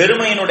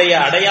பெருமையினுடைய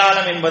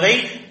அடையாளம் என்பதை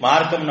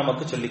மார்க்கம்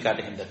நமக்கு சொல்லி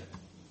காட்டுகின்றது.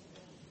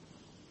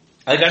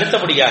 அதுக்கு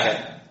அடுத்தபடியாக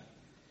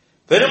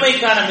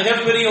பெருமைக்கான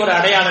மிகப்பெரிய ஒரு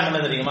அடையாளம்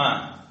என்ன தெரியுமா?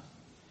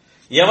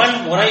 எவன்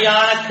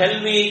முறையான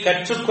கல்வியை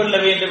கற்றுக்கொள்ள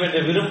வேண்டும்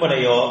என்று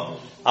விரும்பலையோ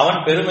அவன்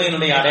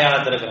பெருமையினுடைய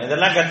அடையாளத்தில் இருக்கிறான்.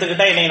 இதெல்லாம்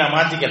கத்துக்கிட்டா என்னை நான்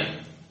மாற்றிக்கணும்,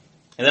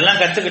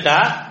 இதெல்லாம் கத்துக்கிட்டா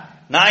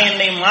நான்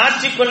என்னை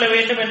மாற்றிக்கொள்ள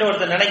வேண்டும் என்று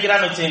ஒருத்தர்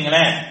நினைக்கிறான்னு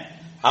வச்சுங்களேன்,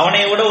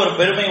 அவனை விட ஒரு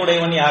பெருமை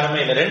உடையவன் யாருமே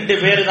இல்லை. 2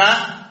 பேர் தான்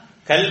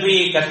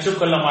கல்வியை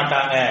கற்றுக்கொள்ள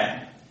மாட்டாங்க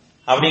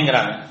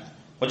அப்படிங்கிறாங்க.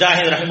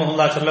 முஜாஹித்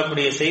ரஹிமஹுல்லாஹ்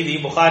சொல்லக்கூடிய செய்தி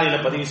புகாரில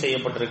பதிவு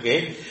செய்யப்பட்டிருக்கு.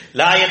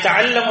 லா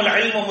யதஅல்லமுல்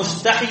இல்மு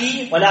முஸ்தஹி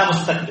வலா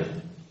முஸ்தக்பிர்.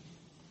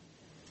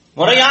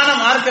 முறையான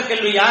மார்க்க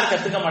கல்வி யார்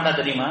கத்துக்க மாட்டா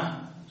தெரியுமா?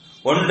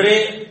 ஒன்று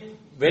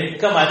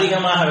வெட்கம்,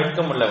 அதிகமாக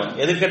வெட்கம் உள்ளவன்,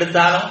 எதுக்கு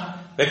எடுத்தாலும்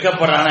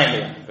வெட்கப்படுறானா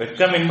இல்லையா?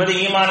 வெட்கம் என்பது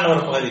ஈமான்ல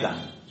ஒரு பகுதி தான்.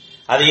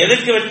 அது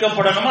எதுக்கு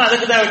வெட்கப்படணுமோ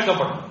அதுக்கு தான்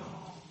வெட்கப்படணும்.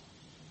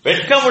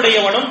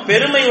 வெட்கமுடையவனும்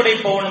பெருமை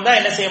உடைப்பவனும் தான்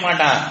என்ன செய்ய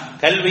மாட்டான்?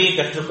 கல்வியை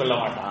கற்றுக்கொள்ள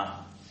மாட்டான்.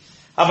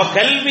 அப்ப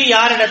கல்வி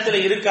யாரிடத்துல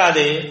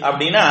இருக்காது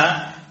அப்படின்னா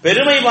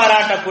பெருமை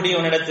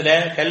பாராட்டக்கூடியவனிடத்துல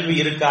கல்வி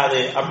இருக்காது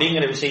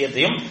அப்படிங்கிற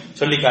விஷயத்தையும்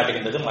சொல்லி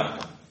காட்டுகின்றது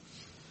மார்க்கம்.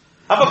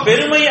 அப்ப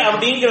பெருமை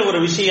அப்படிங்கிற ஒரு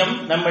விஷயம்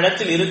நம்ம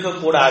இடத்தில்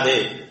இருக்கக்கூடாது.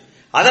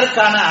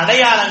 அதற்கான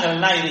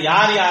அடையாளங்கள்னா இது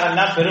யார்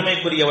யாரெல்லாம்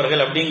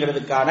பெருமைக்குரியவர்கள்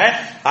அப்படிங்கிறதுக்கான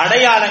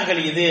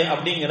அடையாளங்கள் இது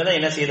அப்படிங்கறத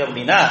என்ன செய்யுது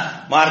அப்படின்னா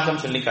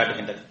மார்க்கம் சொல்லி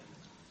காட்டுகின்றது.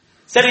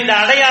 சரி, இந்த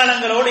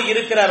அடையாளங்களோடு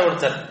இருக்கிறார்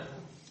ஒருத்தர்,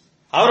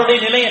 அவருடைய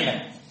நிலை என்ன?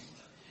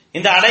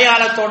 இந்த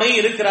அடையாளத்தோட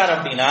இருக்கிறார்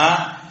அப்படின்னா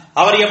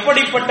அவர்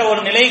எப்படிப்பட்ட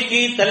ஒரு நிலைக்கு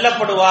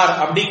தள்ளப்படுவார்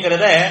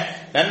அப்படிங்கிறத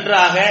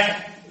நன்றாக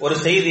ஒரு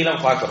செய்தியில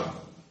பார்க்கிறோம்.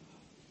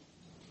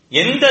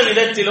 எந்த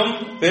விதத்திலும்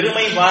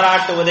பெருமை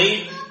பாராட்டுவதை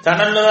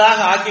தன்னுள்ளதாக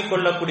ஆக்கிக்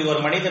கொள்ளக்கூடிய ஒரு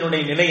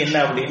மனிதனுடைய நிலை என்ன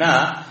அப்படின்னா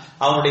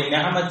அவனுடைய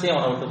நியமத்தை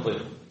அவனை விட்டு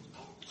போயிடும்.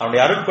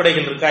 அவனுடைய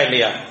அருட்கொடைகள் இருக்கா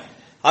இல்லையா,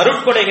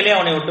 அருட்கொடைகளே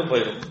அவனை விட்டு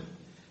போயிடும்.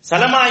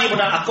 சலமா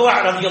இப்னு அக்வா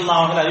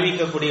ரலியல்லாஹு அன்ஹு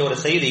அறிவிக்கக்கூடிய ஒரு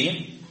செய்தி,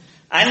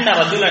 அன்ன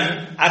ரஜுலன்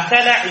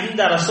அகல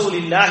இந்த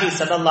ரசூலில்லாஹி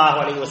ஸல்லல்லாஹு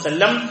அலைஹி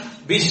வஸல்லம்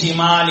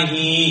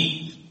பிஷிமாலிஹி.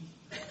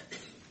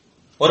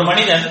 ஒரு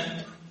மனிதன்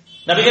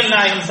நபிகள்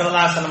நாயகம்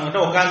ஸல்லல்லாஹு அலைஹி வஸல்லம்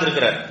கிட்ட உட்கார்ந்து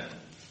இருக்கிறார்.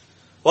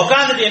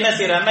 உட்கார்ந்துட்டு என்ன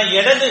செய்யறாருன்னா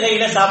இடது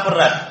கையில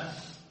சாப்பிடுறார்,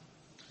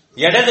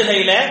 இடது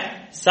கையில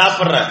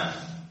சாப்பிடுறார்.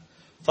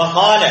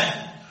 ஃபகால,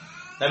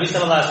 நபி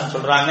ஸல்லல்லாஹு அலைஹி வஸல்லம்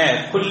சொல்றாங்க,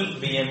 குல்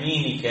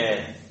பியமீனிக,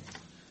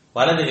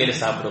 வலது கையில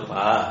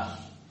சாப்பிடுப்பா,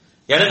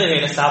 இடது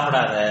கையில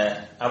சாப்பிடாத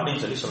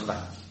அப்படின்னு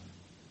சொல்றாங்க.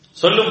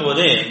 சொல்லும்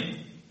போது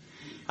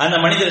அந்த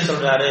மனிதர்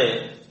சொல்றாரு,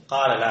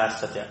 காலலா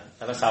சத்யா,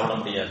 அதெல்லாம் சாப்பிட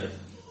முடியாது,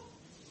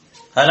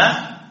 அதெல்லாம்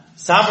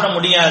சாப்பிட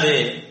முடியாது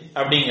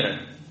அப்படிங்கிறார்.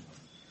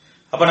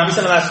 அப்ப நபி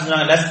ஸல்லல்லாஹு அலைஹி வஸல்லம்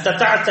சொன்னாங்க,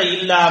 லஸ்ததஅத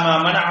இல்லா மா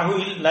மனஅஹு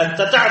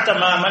லஸ்ததஅத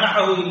மா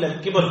மனஅஹு இல்ல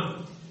கிபர்.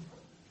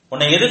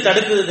 உன்னை எது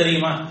தடுக்குது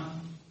தெரியுமா?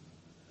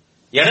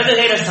 இடது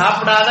கையில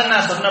சாப்பிடாதன்னு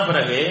நான் சொன்ன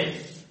பிறகு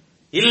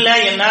இல்ல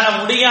என்னால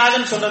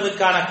முடியாதுன்னு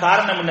சொல்றதுக்கான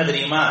காரணம் என்ன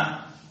தெரியுமா?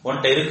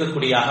 உன்கிட்ட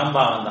இருக்கக்கூடிய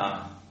அகம்பாவம் தான்,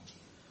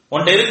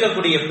 உன்கிட்ட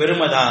இருக்கக்கூடிய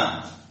பெருமை தான்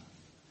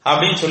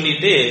அப்படின்னு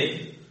சொல்லிட்டு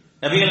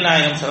நபிகள்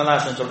நாயகம் ஸல்லல்லாஹு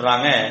அலைஹி வஸல்லம்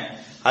சொல்றாங்க,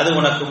 அது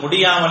உனக்கு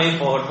முடியாமலே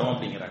போகட்டும்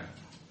அப்படிங்கிறாங்க.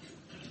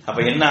 அப்ப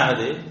என்ன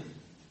ஆகுது?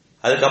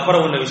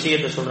 அதுக்கப்புறம் உள்ள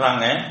விஷயத்தை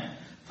சொல்றாங்க,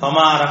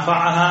 ஃபமா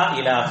ரஃபஅஹா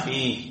இலா ஃபீ.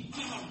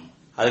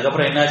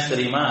 அதுக்கப்புறம் என்னாச்சு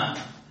தெரியுமா?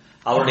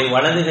 அவருடைய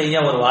வலது கையை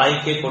அவர்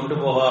வாய்க்கே கொண்டு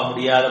போக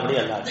முடியாதபடி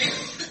அல்லாது,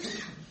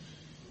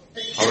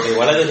 அவருடைய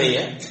வலது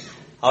கையை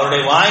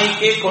அவருடைய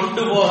வாய்க்கே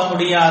கொண்டு போக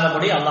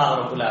முடியாதபடி அல்லாஹ்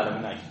ரப்பல்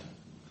ஆலமீன் ஆக்கி,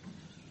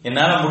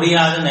 என்னால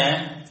முடியாதுன்னு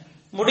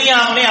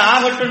முடியாமலே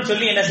ஆகட்டும்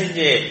சொல்லி என்ன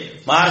செஞ்சு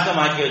மார்க்கம்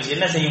ஆக்கி வச்சு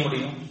என்ன செய்ய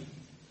முடியும்?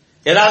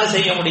 ஏதாவது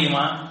செய்ய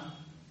முடியுமா?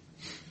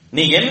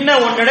 நீ என்ன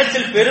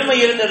உன்னிடத்தில் பெருமை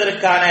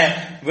இருந்ததற்கான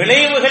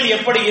விளைவுகள்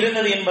எப்படி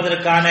இருந்தது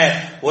என்பதற்கான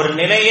ஒரு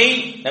நிலையை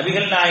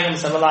நபிகள்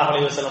நாயகம் ஸல்லல்லாஹு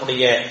அலைஹி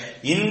வஸல்லமுடைய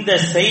இந்த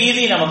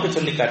செய்தி நமக்கு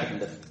சொல்லி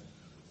காட்டுகின்றது.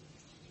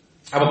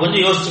 அப்ப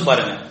கொஞ்சம் யோசிச்சு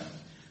பாருங்க,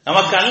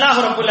 நமக்கு அல்லாஹ்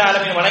ரப்பல்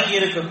ஆலமீன் வழங்கி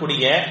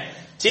இருக்கக்கூடிய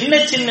சின்ன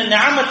சின்ன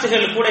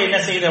நிஅமத்துகள் கூட என்ன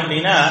செய்யுது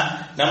அப்படின்னா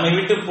நம்மை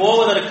விட்டு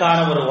போவதற்கான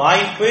ஒரு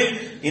வாய்ப்பு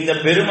இந்த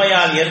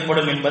பெருமையால்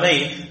ஏற்படும் என்பதை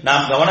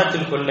நாம்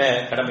கவனத்தில் கொள்ள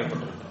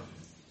கடமைப்பட்டிருக்கிறோம்.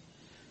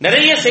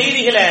 நிறைய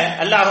செய்திகளை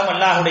அல்லாஹ்வும்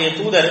அல்லாஹ்வுடைய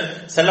தூதர்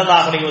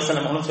ஸல்லல்லாஹு அலைஹி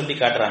வஸல்லம் சொல்லி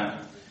காட்டுறாங்க.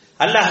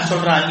 அல்லாஹ்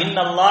சொல்றான்,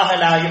 இன்னல்லாஹ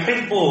லா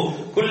யுஹிப்பு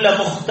குல்ல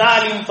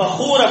முக்தாலின்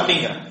ஃபகூர்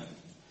அப்படிங்கிறான்.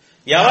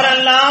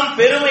 எவரெல்லாம்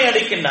பெருமை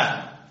அடிக்கின்றான்,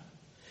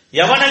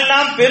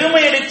 எவனெல்லாம்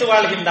பெருமை அடித்து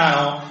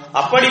வாழ்கின்றானோ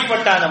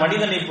அப்படிப்பட்ட அந்த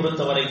மனிதனை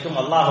பொறுத்த வரைக்கும்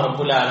அல்லாஹ்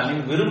ரப்பல்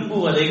ஆலமீன்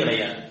விரும்புவதே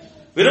கிடையாது,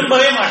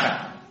 விரும்பவே மாட்டான்.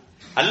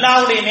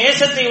 அல்லாஹ்வுடைய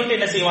நேசத்தை விட்டு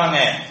என்ன செய்வாங்க?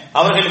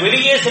 அவர்கள்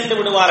வெளியே சென்று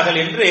விடுவார்கள்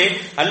என்று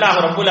அல்லாஹ்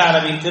ரப்பல்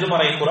ஆலமீன்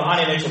திருமறை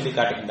குர்ஆனிலே சொல்லி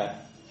காட்டுகின்றார்.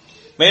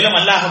 மேலும்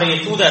அல்லாஹ்வுடைய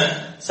தூதர்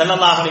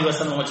ஸல்லல்லாஹு அலைஹி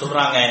வஸல்லம்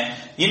சொல்றாங்க,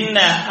 இன்ன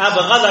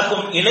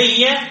அபகதகும்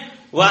இலைய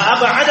வ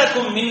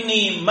அபஅதகும்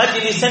மின்னி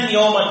மஜ்லிஸன்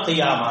யௌமல்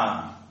கியாமா.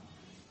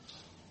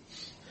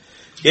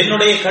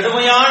 என்னுடைய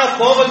கடுமையான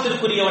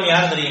கோபத்திற்குரியவன்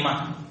யார் தெரியுமா?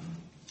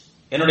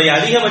 என்னுடைய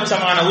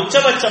அதிகபட்சமான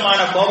உச்சபட்சமான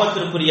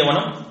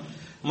கோபத்திற்குரியவனும்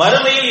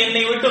மறுமையில்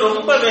என்னை விட்டு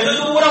ரொம்ப வெகு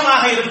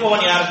தூரமாக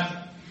இருப்பவன் யார்?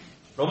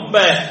 ரொம்ப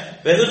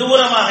வெகு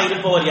தூரமாக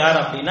இருப்பவர் யார்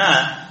அப்படின்னா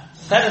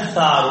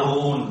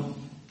சர்சாரூன்,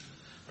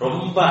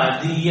 ரொம்ப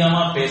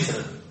அதிகமா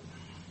பேசுறது,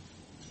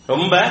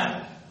 ரொம்ப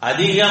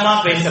அதிகமா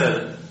பேசுறது.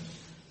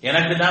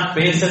 எனக்கு தான்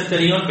பேச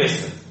தெரியும்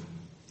பேசுறது,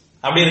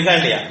 அப்படி இருக்கா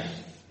இல்லையா?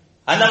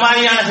 அந்த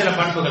மாதிரியான சில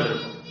பண்புகள்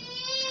இருக்கும்.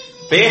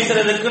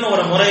 பேசுறதுக்குன்னு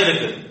ஒரு முறை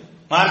இருக்கு,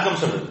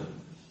 மார்க்கம் சொல்லுது.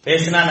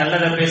 பேசினா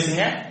நல்லதை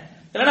பேசுங்க,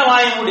 இல்லைன்னா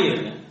வாய மூடி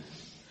இருங்க.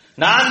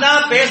 நான்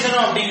தான்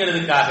பேசணும்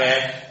அப்படிங்கிறதுக்காக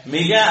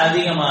மிக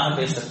அதிகமாக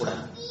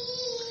பேசக்கூடாது.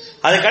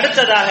 அதுக்கு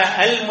அடுத்ததாக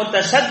அல்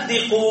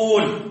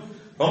முத்தஷத்திகூன்,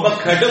 ரொம்ப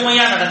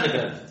கடுமையா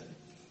நடந்துகிறது,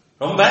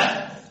 ரொம்ப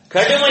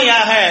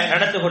கடுமையாக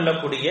நடந்து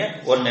கொள்ளக்கூடிய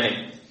ஒரு நிலை.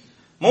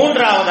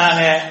 மூன்றாவதாக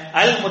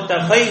அல்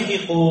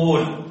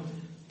முத்தஃபைஹிகூன்,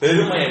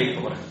 பெருமை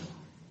அளிப்பவர்கள்,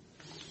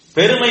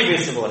 பெருமை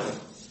பேசுபவர்கள்.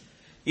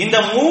 இந்த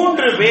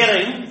மூன்று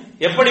பேரையும்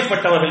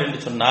எப்படிப்பட்டவர்கள் என்று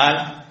சொன்னால்,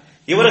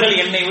 இவர்கள்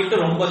என்னை விட்டு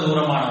ரொம்ப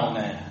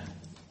தூரமானவங்க,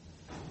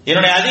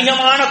 என்னுடைய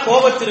அதிகமான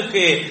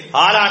கோபத்திற்கு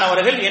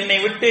ஆளானவர்கள், என்னை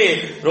விட்டு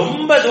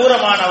ரொம்ப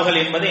தூரமானவர்கள்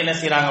என்பதை என்ன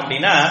செய்யறாங்க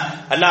அப்படின்னா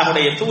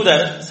அல்லாஹ்வுடைய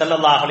தூதர்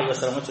ஸல்லல்லாஹு அலைஹி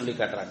வஸல்லம் சொல்லி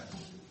காட்டுறாங்க.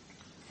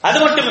 அது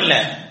மட்டும் இல்ல,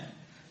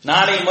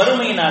 நாளை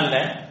மறுமை நாள்ல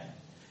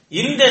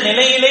இந்த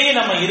நிலையிலேயே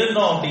நம்ம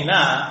இருந்தோம்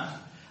அப்படின்னா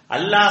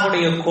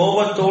அல்லாஹ்வுடைய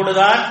கோபத்தோடு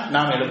தான்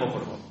நாம்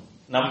எழுப்பப்படுவோம்.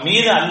 நம்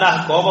மீது அல்லாஹ்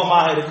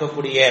கோபமாக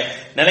இருக்கக்கூடிய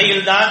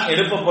நிலையில்தான்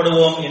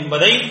எழுப்பப்படுவோம்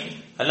என்பதை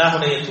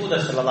அல்லாஹ்வுடைய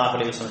தூதர் ஸல்லல்லாஹு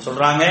அலைஹி வஸல்லம்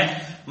சொல்றாங்க.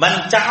 மன்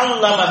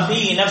தஅல்லம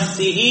ஃபீ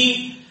நஃப்ஸிஹி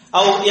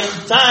அவ்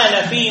இக்தால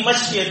ஃபீ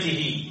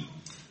மஷ்யதிஹி,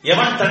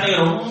 எவன் தன்னை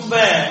ரொம்ப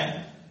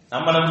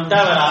நம்மள விட்டா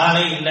வேற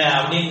ஆளே இல்ல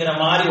அப்படிங்கிற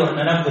மாதிரி ஒரு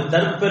நினைப்பு,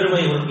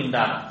 தற்பெருமை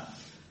கொள்கின்றான்.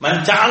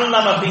 மன்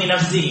தஅல்லம ஃபீ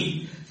நஃப்ஸிஹி,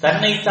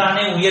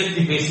 தன்னைத்தானே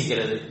உயர்த்தி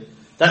பேசிக்கிறது,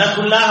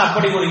 தனக்குள்ளாக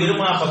அப்படி ஒரு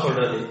இருமாப்ப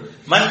கொள்றது.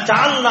 மன்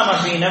தஅல்லம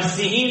ஃபீ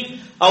நஃப்ஸிஹி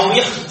அவ்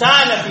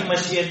இக்தால ஃபீ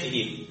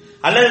மஷ்யதிஹி,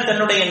 அல்லது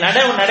தன்னுடைய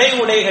நடை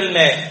உடைகள்ல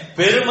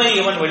பெருமை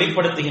இவன்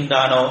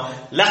வெளிப்படுத்துகின்றானோ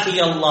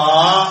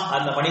லகியல்லாஹ்,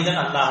 அந்த மனிதன்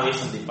அல்லாஹ்வை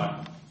சந்திப்பான்.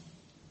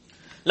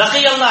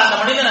 லகியல்லாஹ், அந்த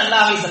மனிதன்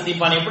அல்லாஹ்வை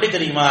சந்திப்பான். எப்படி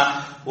தெரியுமா?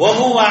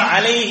 வஹுவ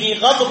அலைஹி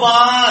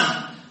கத்பான்,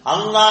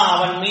 அல்லாஹ்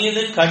அவன்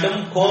மீது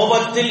கடும்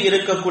கோபத்தில்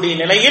இருக்கக்கூடிய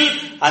நிலையில்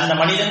அந்த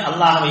மனிதன்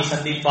அல்லாஹ்வை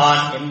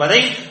சந்திப்பான்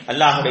என்பதை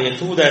அல்லாஹ்வுடைய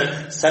தூதர்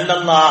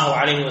ஸல்லல்லாஹு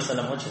அலைஹி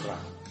வஸல்லம்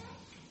சொல்றாங்க.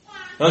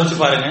 யோசிச்சு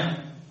பாருங்க,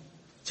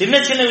 சின்ன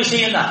சின்ன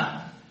விஷயம் தான்,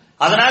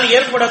 அதனால்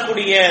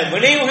ஏற்படக்கூடிய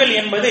விளைவுகள்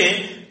என்பது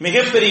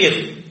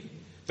மிகப்பெரியது.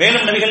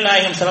 வேணும் நபிகள்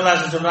நாயகம் ஸல்லல்லாஹு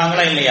அலைஹி வஸல்லம்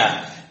சொல்றாங்களா இல்லையா?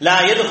 லா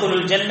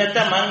யதுகுலுல் ஜன்னத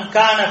மன்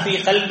கான ஃபீ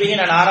கல்பிஹி,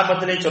 நான்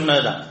ஆரம்பத்திலே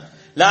சொன்னதுதான்.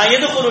 லா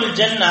யதுகுலுல்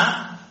ஜன்னா,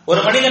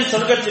 ஒரு மனிதன்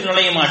சொர்க்கத்தில்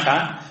நுழைய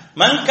மாட்டான்.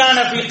 மன் கான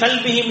ஃபீ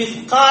கல்பிஹி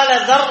மிஸ்கால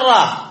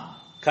தர்ரா,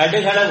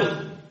 கடுகளவு,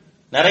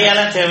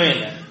 நிறையலாம்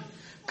தேவையில்லை,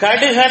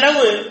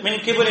 கடுகளவு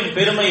மின் கிபரின்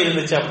பெருமை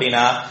இருந்துச்சு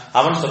அப்படின்னா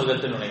அவன்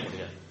சொர்க்கத்தில் நுழைய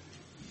முடியாது.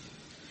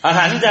 ஆக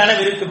அந்த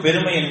அளவிற்கு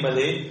பெருமை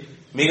என்பது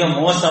மிக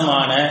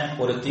மோசமான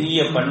ஒரு தீய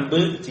பண்பு,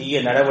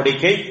 தீய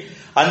நடவடிக்கை.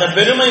 அந்த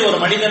பெருமை ஒரு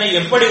மனிதனை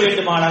எப்படி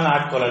வேண்டுமானால்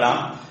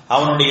ஆட்கொள்ளலாம்.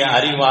 அவனுடைய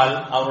அறிவால்,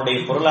 அவனுடைய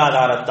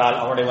பொருளாதாரத்தால்,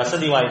 அவனுடைய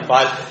வசதி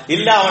வாய்ப்பால்,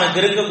 இல்ல அவனுக்கு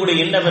இருக்கக்கூடிய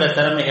இன்ன பிற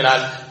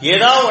திறமைகளால்,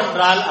 ஏதோ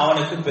ஒன்றால்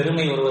அவனுக்கு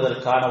பெருமை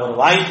வருவதற்கான ஒரு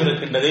வாய்ப்பு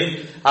இருக்கின்றது.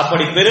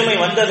 அப்படி பெருமை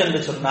வந்தது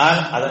என்று சொன்னால்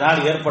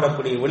அதனால்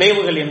ஏற்படக்கூடிய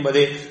விளைவுகள்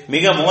என்பது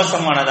மிக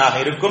மோசமானதாக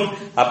இருக்கும்.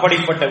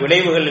 அப்படிப்பட்ட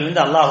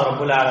விளைவுகளிலிருந்து அல்லாஹ்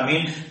ரப்பல்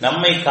ஆலமீன்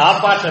நம்மை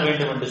காப்பாற்ற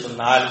வேண்டும் என்று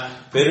சொன்னால்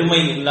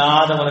பெருமை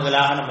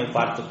இல்லாதவர்களாக நம்மை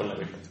பார்த்துக் கொள்ள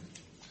வேண்டும்.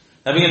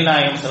 நபிகள்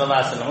நாயகம்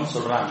ஸல்லல்லாஹு அலைஹி வஸல்லம்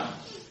சொல்றாங்க,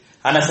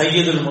 அன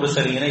சய்யிதுல்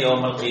முர்ஸலீன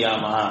யௌமல்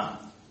கியாமா,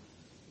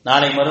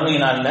 நாளை மறுமை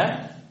நாள்ல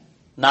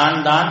நான்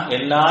தான்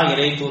எல்லா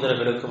இறை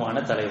தூதர்களுக்குமான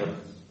தலைவர்.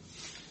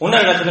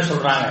 இன்னொரு இடத்துல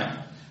சொல்றாங்க,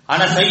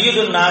 அன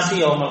சய்யிதுன் நாசி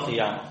யௌமல்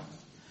கியாமா,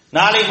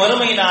 நாளை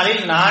மறுமை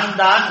நாளில் நான்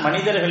தான்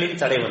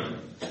மனிதர்களின் தலைவர்.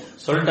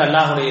 சொல்லிட்டு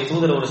அல்லாஹ்வுடைய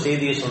தூதர் ஒரு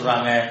செய்தியை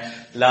சொல்றாங்க,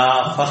 லா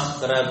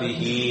ஃபக்ர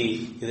பிஹி,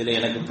 இதுல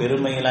எனக்கு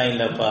பெருமை எல்லாம்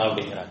இல்லப்பா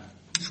அப்படிங்கிறாங்க.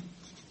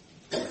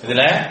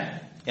 இதுல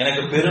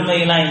எனக்கு பெருமை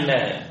எல்லாம் இல்ல.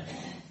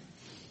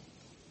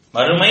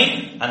 மறுமை,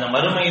 அந்த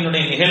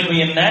மறுமையினுடைய நிகழ்வு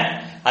என்ன,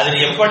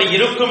 அதில் எப்படி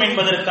இருக்கும்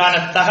என்பதற்கான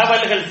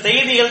தகவல்கள்,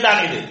 செய்திகள் தான்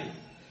இது.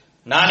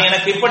 நான்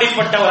எனக்கு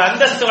இப்படிப்பட்ட ஒரு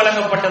அந்தஸ்து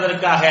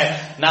வழங்கப்பட்டதற்காக,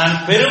 நான்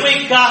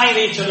பெருமைக்காக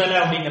இதை சொல்லல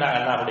அப்படிங்கிறாங்க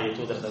அல்லாஹ்வுடைய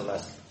தூதர் ஸல்லல்லாஹு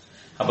அலைஹி வஸல்லம்.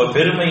 அப்ப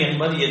பெருமை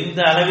என்பது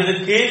எந்த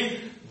அளவிற்கு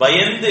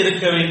பயந்து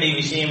இருக்க வேண்டிய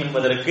விஷயம்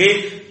என்பதற்கு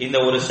இந்த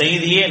ஒரு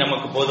செய்தியே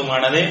நமக்கு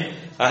போதுமானது.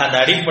 அந்த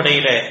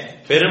அடிப்படையில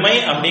பெருமை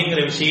அப்படிங்கிற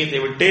விஷயத்தை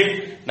விட்டு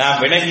நாம்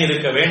விலகி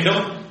இருக்க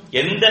வேண்டும்.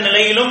 எந்த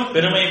நிலையிலும்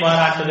பெருமை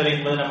பாராட்டுதல்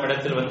என்பது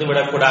நம்மிடத்தில்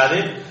வந்துவிடக்கூடாது.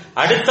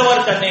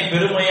 அடுத்தவர் தன்னை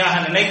பெருமையாக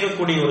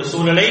நினைக்கக்கூடிய ஒரு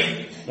சூழலை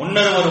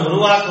முன்னொருவர்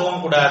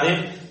உருவாக்கவும் கூடாது.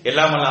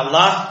 எல்லாம்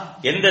அல்லாஹ்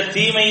எந்த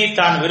தீமையை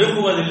தான்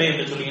விரும்புவதில்லை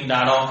என்று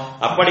சொல்கின்றானோ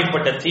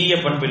அப்படிப்பட்ட தீய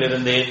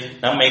பண்பிலிருந்து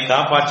நம்மை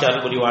காப்பாற்ற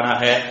அருள்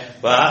புரிவானாக.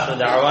 வஆஹிரு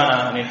தஅவானா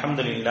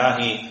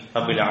அல்ஹம்துலில்லாஹி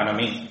ரப்பில்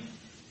ஆலமீன்.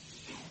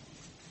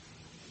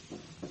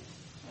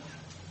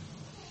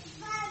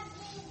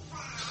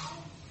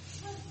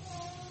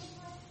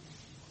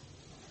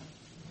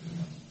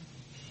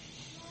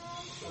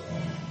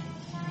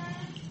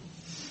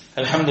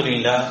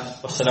 அல்ஹம்துலில்லாஹ்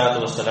வஸ்ஸலாத்து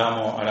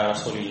வஸ்ஸலாமு அலா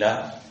ரசூலில்லாஹ்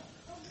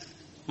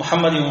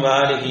முஹம்மதின் வ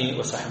ஆலிஹி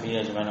வ ஸஹ்பிஹி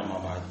அஜ்மஈன் அம்மா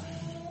பஅத்.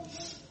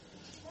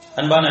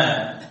 அன்பான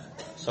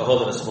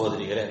சகோதர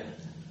சகோதரிகளே,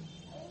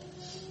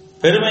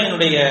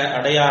 பெருமையினுடைய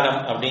அடையாளம்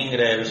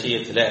அப்படிங்கிற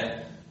விஷயத்துல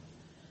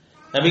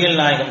நபிகள்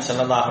நாயகம்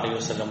ஸல்லல்லாஹு அலைஹி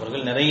வஸல்லம்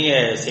அவர்கள் நிறைய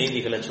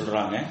செய்திகளை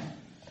சொல்றாங்க.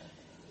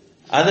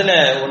 அதுல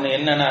ஒண்ணு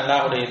என்னன்னா,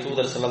 அல்லாஹ்வுடைய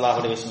தூதர் ஸல்லல்லாஹு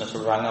அலைஹி வஸல்லம்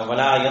சொல்றாங்க,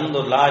 வலா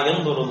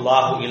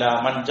யன்துருல்லாஹு இலா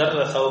மன் ஜர்ர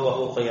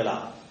ஸௌபஹு கைலா.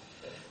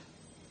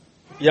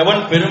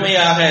 எவன்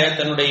பெருமையாக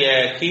தன்னுடைய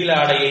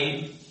கீழாடையை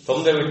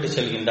தொங்க விட்டு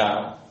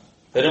செல்கின்றானோ,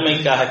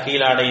 பெருமைக்காக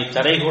கீழாடையை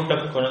தரை கூட்ட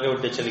தொங்க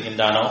விட்டு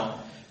செல்கின்றானோ,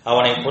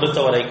 அவனை பொறுத்த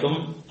வரைக்கும்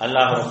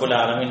அல்லாஹ் ரப்பல்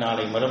ஆலமீன்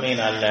நாளை மறுமை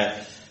நாள்ல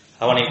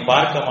அவனை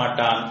பார்க்க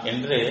மாட்டான்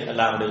என்று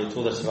அல்லாஹ்வுடைய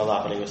தூதர்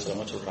ஸல்லல்லாஹு அலைஹி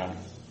வஸல்லம் சொல்றாங்க.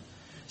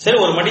 சரி,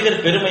 ஒரு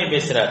மனிதர் பெருமை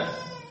பேசுறார்.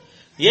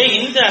 ஏன்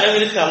இந்த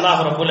அளவிற்கு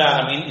அல்லாஹ் ரப்பல்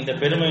ஆலமீன் இந்த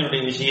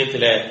பெருமையினுடைய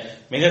விஷயத்துல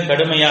மிக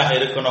கடுமையாக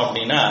இருக்கணும்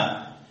அப்படின்னா,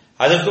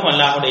 அதுக்கும்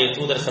அல்லாஹ்வுடைய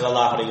தூதர்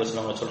ஸல்லல்லாஹு அலைஹி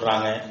வஸல்லம்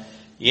சொல்றாங்க.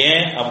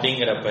 ஏன்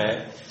அப்படிங்கிறப்ப,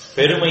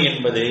 பெருமை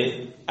என்பது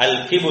அல்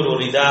கிபுரு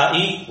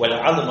ரிதாஇ வல்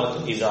அஸ்மத்து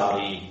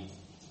இஸாரி.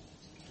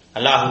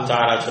 அல்லாஹ்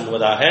தஆலா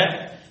சொல்வதாக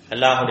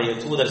அல்லாஹ்வுடைய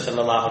தூதர்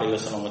ஸல்லல்லாஹு அலைஹி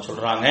வஸல்லம்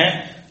சொல்றாங்க,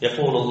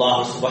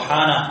 யகூலுல்லாஹு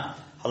சுப்ஹானஹு,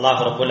 அல்லாஹ்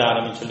ரப்பல்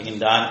ஆலமீன்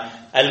சொல்கின்றான்,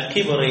 அல்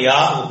கிப்ரியா,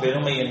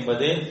 பெருமை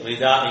என்பது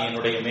ரிதாஇ,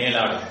 என்னுடைய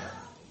மேலாடை.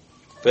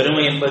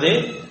 பெருமை என்பது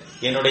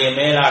என்னுடைய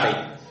மேலாடை.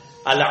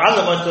 அல்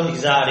அஸ்மத்து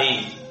இஸாரி,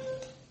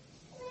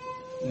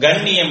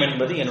 கண்ணியம்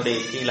என்பது என்னுடைய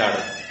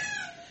கீழாடை.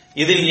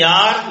 இதில்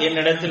யார்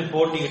என்னிடத்தில்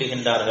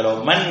போட்டியிடுகின்றார்களோ,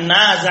 மன்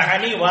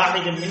நாஸஅனி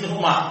வாஹிதுன்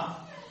மின்ஹுமா,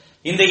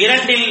 இந்த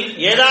இரண்டில்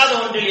ஏதாவது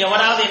ஒன்றில்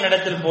எவராவது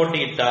என்னிடத்தில்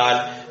போட்டியிட்டால்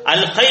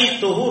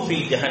அல்கைதுஹு ஃபீ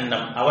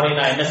ஜஹன்னம், அவரை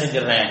நான் என்ன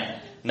செஞ்சிடறேன்,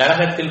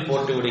 நரகத்தில்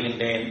போட்டு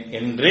விடுகின்றேன்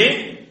என்று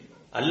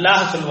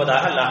அல்லாஹ்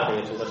சொல்வதாக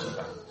அல்லாஹ்வுடைய தூதர்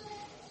சொல்றாங்க.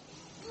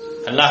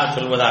 அல்லாஹ்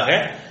சொல்வதாக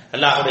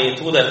அல்லாஹ்வுடைய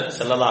தூதர்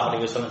ஸல்லல்லாஹு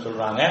அலைஹி வஸல்லம்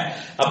சொல்றாங்க.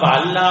 அப்ப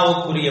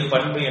அல்லாஹ்வுக்குரிய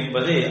பண்பு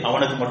என்பது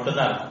அவனுக்கு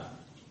மட்டும்தான் இருக்கும்.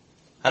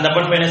 அந்த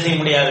பண்பு என்ன செய்ய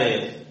முடியாது,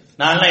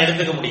 நான்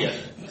எடுத்துக்க முடியாது.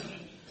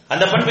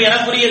 அந்த பண்பு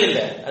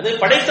எனக்குரியதில்லை, அது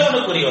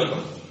படைத்தவனுக்குரிய ஒரு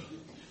பண்பு.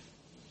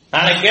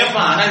 நாளை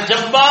கேட்பான், அனல்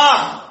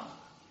ஜப்பார்,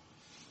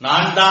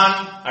 நான் தான்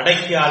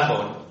அடக்கி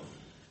ஆள்பவன்,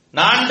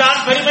 நான் தான்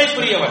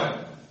பெருமைக்குரியவன்.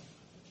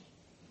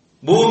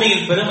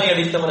 பூமியில் பெருமை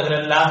அடித்தவர்கள்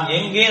எல்லாம்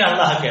எங்கே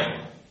அல்லாஹ் கேட்பான்.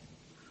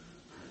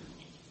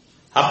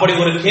 அப்படி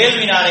ஒரு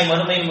கேள்வி நாளை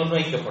மறுமையில்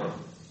முன்வைக்கப்படும்.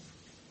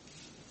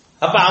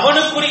 அப்ப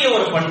அவனுக்குரிய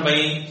ஒரு பண்பை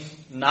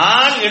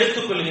நான்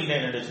எடுத்துக்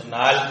கொள்கின்றேன் என்று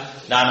சொன்னால்,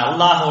 நான்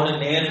அல்லாஹோடு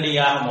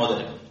நேரடியாக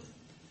மோதுறேன்.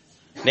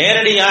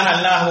 நேரடியாக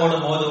அல்லாஹோடு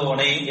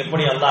மோதுவனை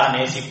எப்படி அல்லாஹ்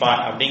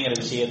நேசிப்பான் அப்படிங்கிற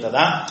விஷயத்தை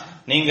தான்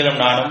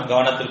நீங்களும் நானும்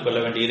கவனத்தில் கொள்ள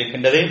வேண்டி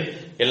இருக்கின்றது.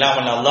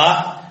 எல்லாம் அல்லாஹ்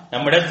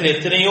நம்மிடத்தில்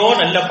எத்தனையோ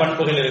நல்ல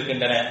பண்புகள்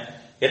இருக்கின்றன,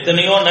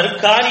 எத்தனையோ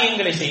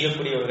நற்காரியங்களை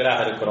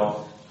செய்யக்கூடியவர்களாக இருக்கிறோம்.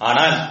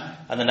 ஆனால்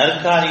அந்த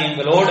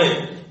நற்காரியங்களோடு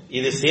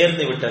இது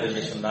சேர்ந்து விட்டது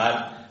என்று சொன்னால்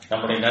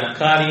நம்முடைய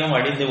நற்காரியம்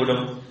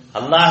அழிந்துவிடும்.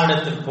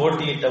 அல்லாஹ்விடத்தில்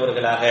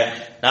போட்டியிட்டவர்களாக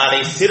நாளை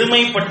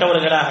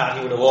சிறுமைப்பட்டவர்களாக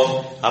ஆகிவிடுவோம்.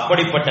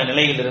 அப்படிப்பட்ட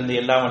நிலையிலிருந்து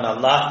எல்லாம்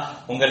அல்லாஹ்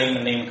உங்களையும்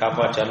என்னையும்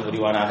காப்பாற்றால்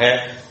புரிவானாக.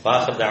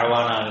 வாஹிர்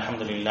தஅவானா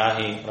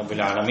அல்ஹம்துலில்லாஹி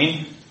ரப்பில் ஆலமீன்.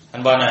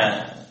 அன்பான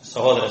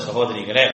சகோதர சகோதரிகளே,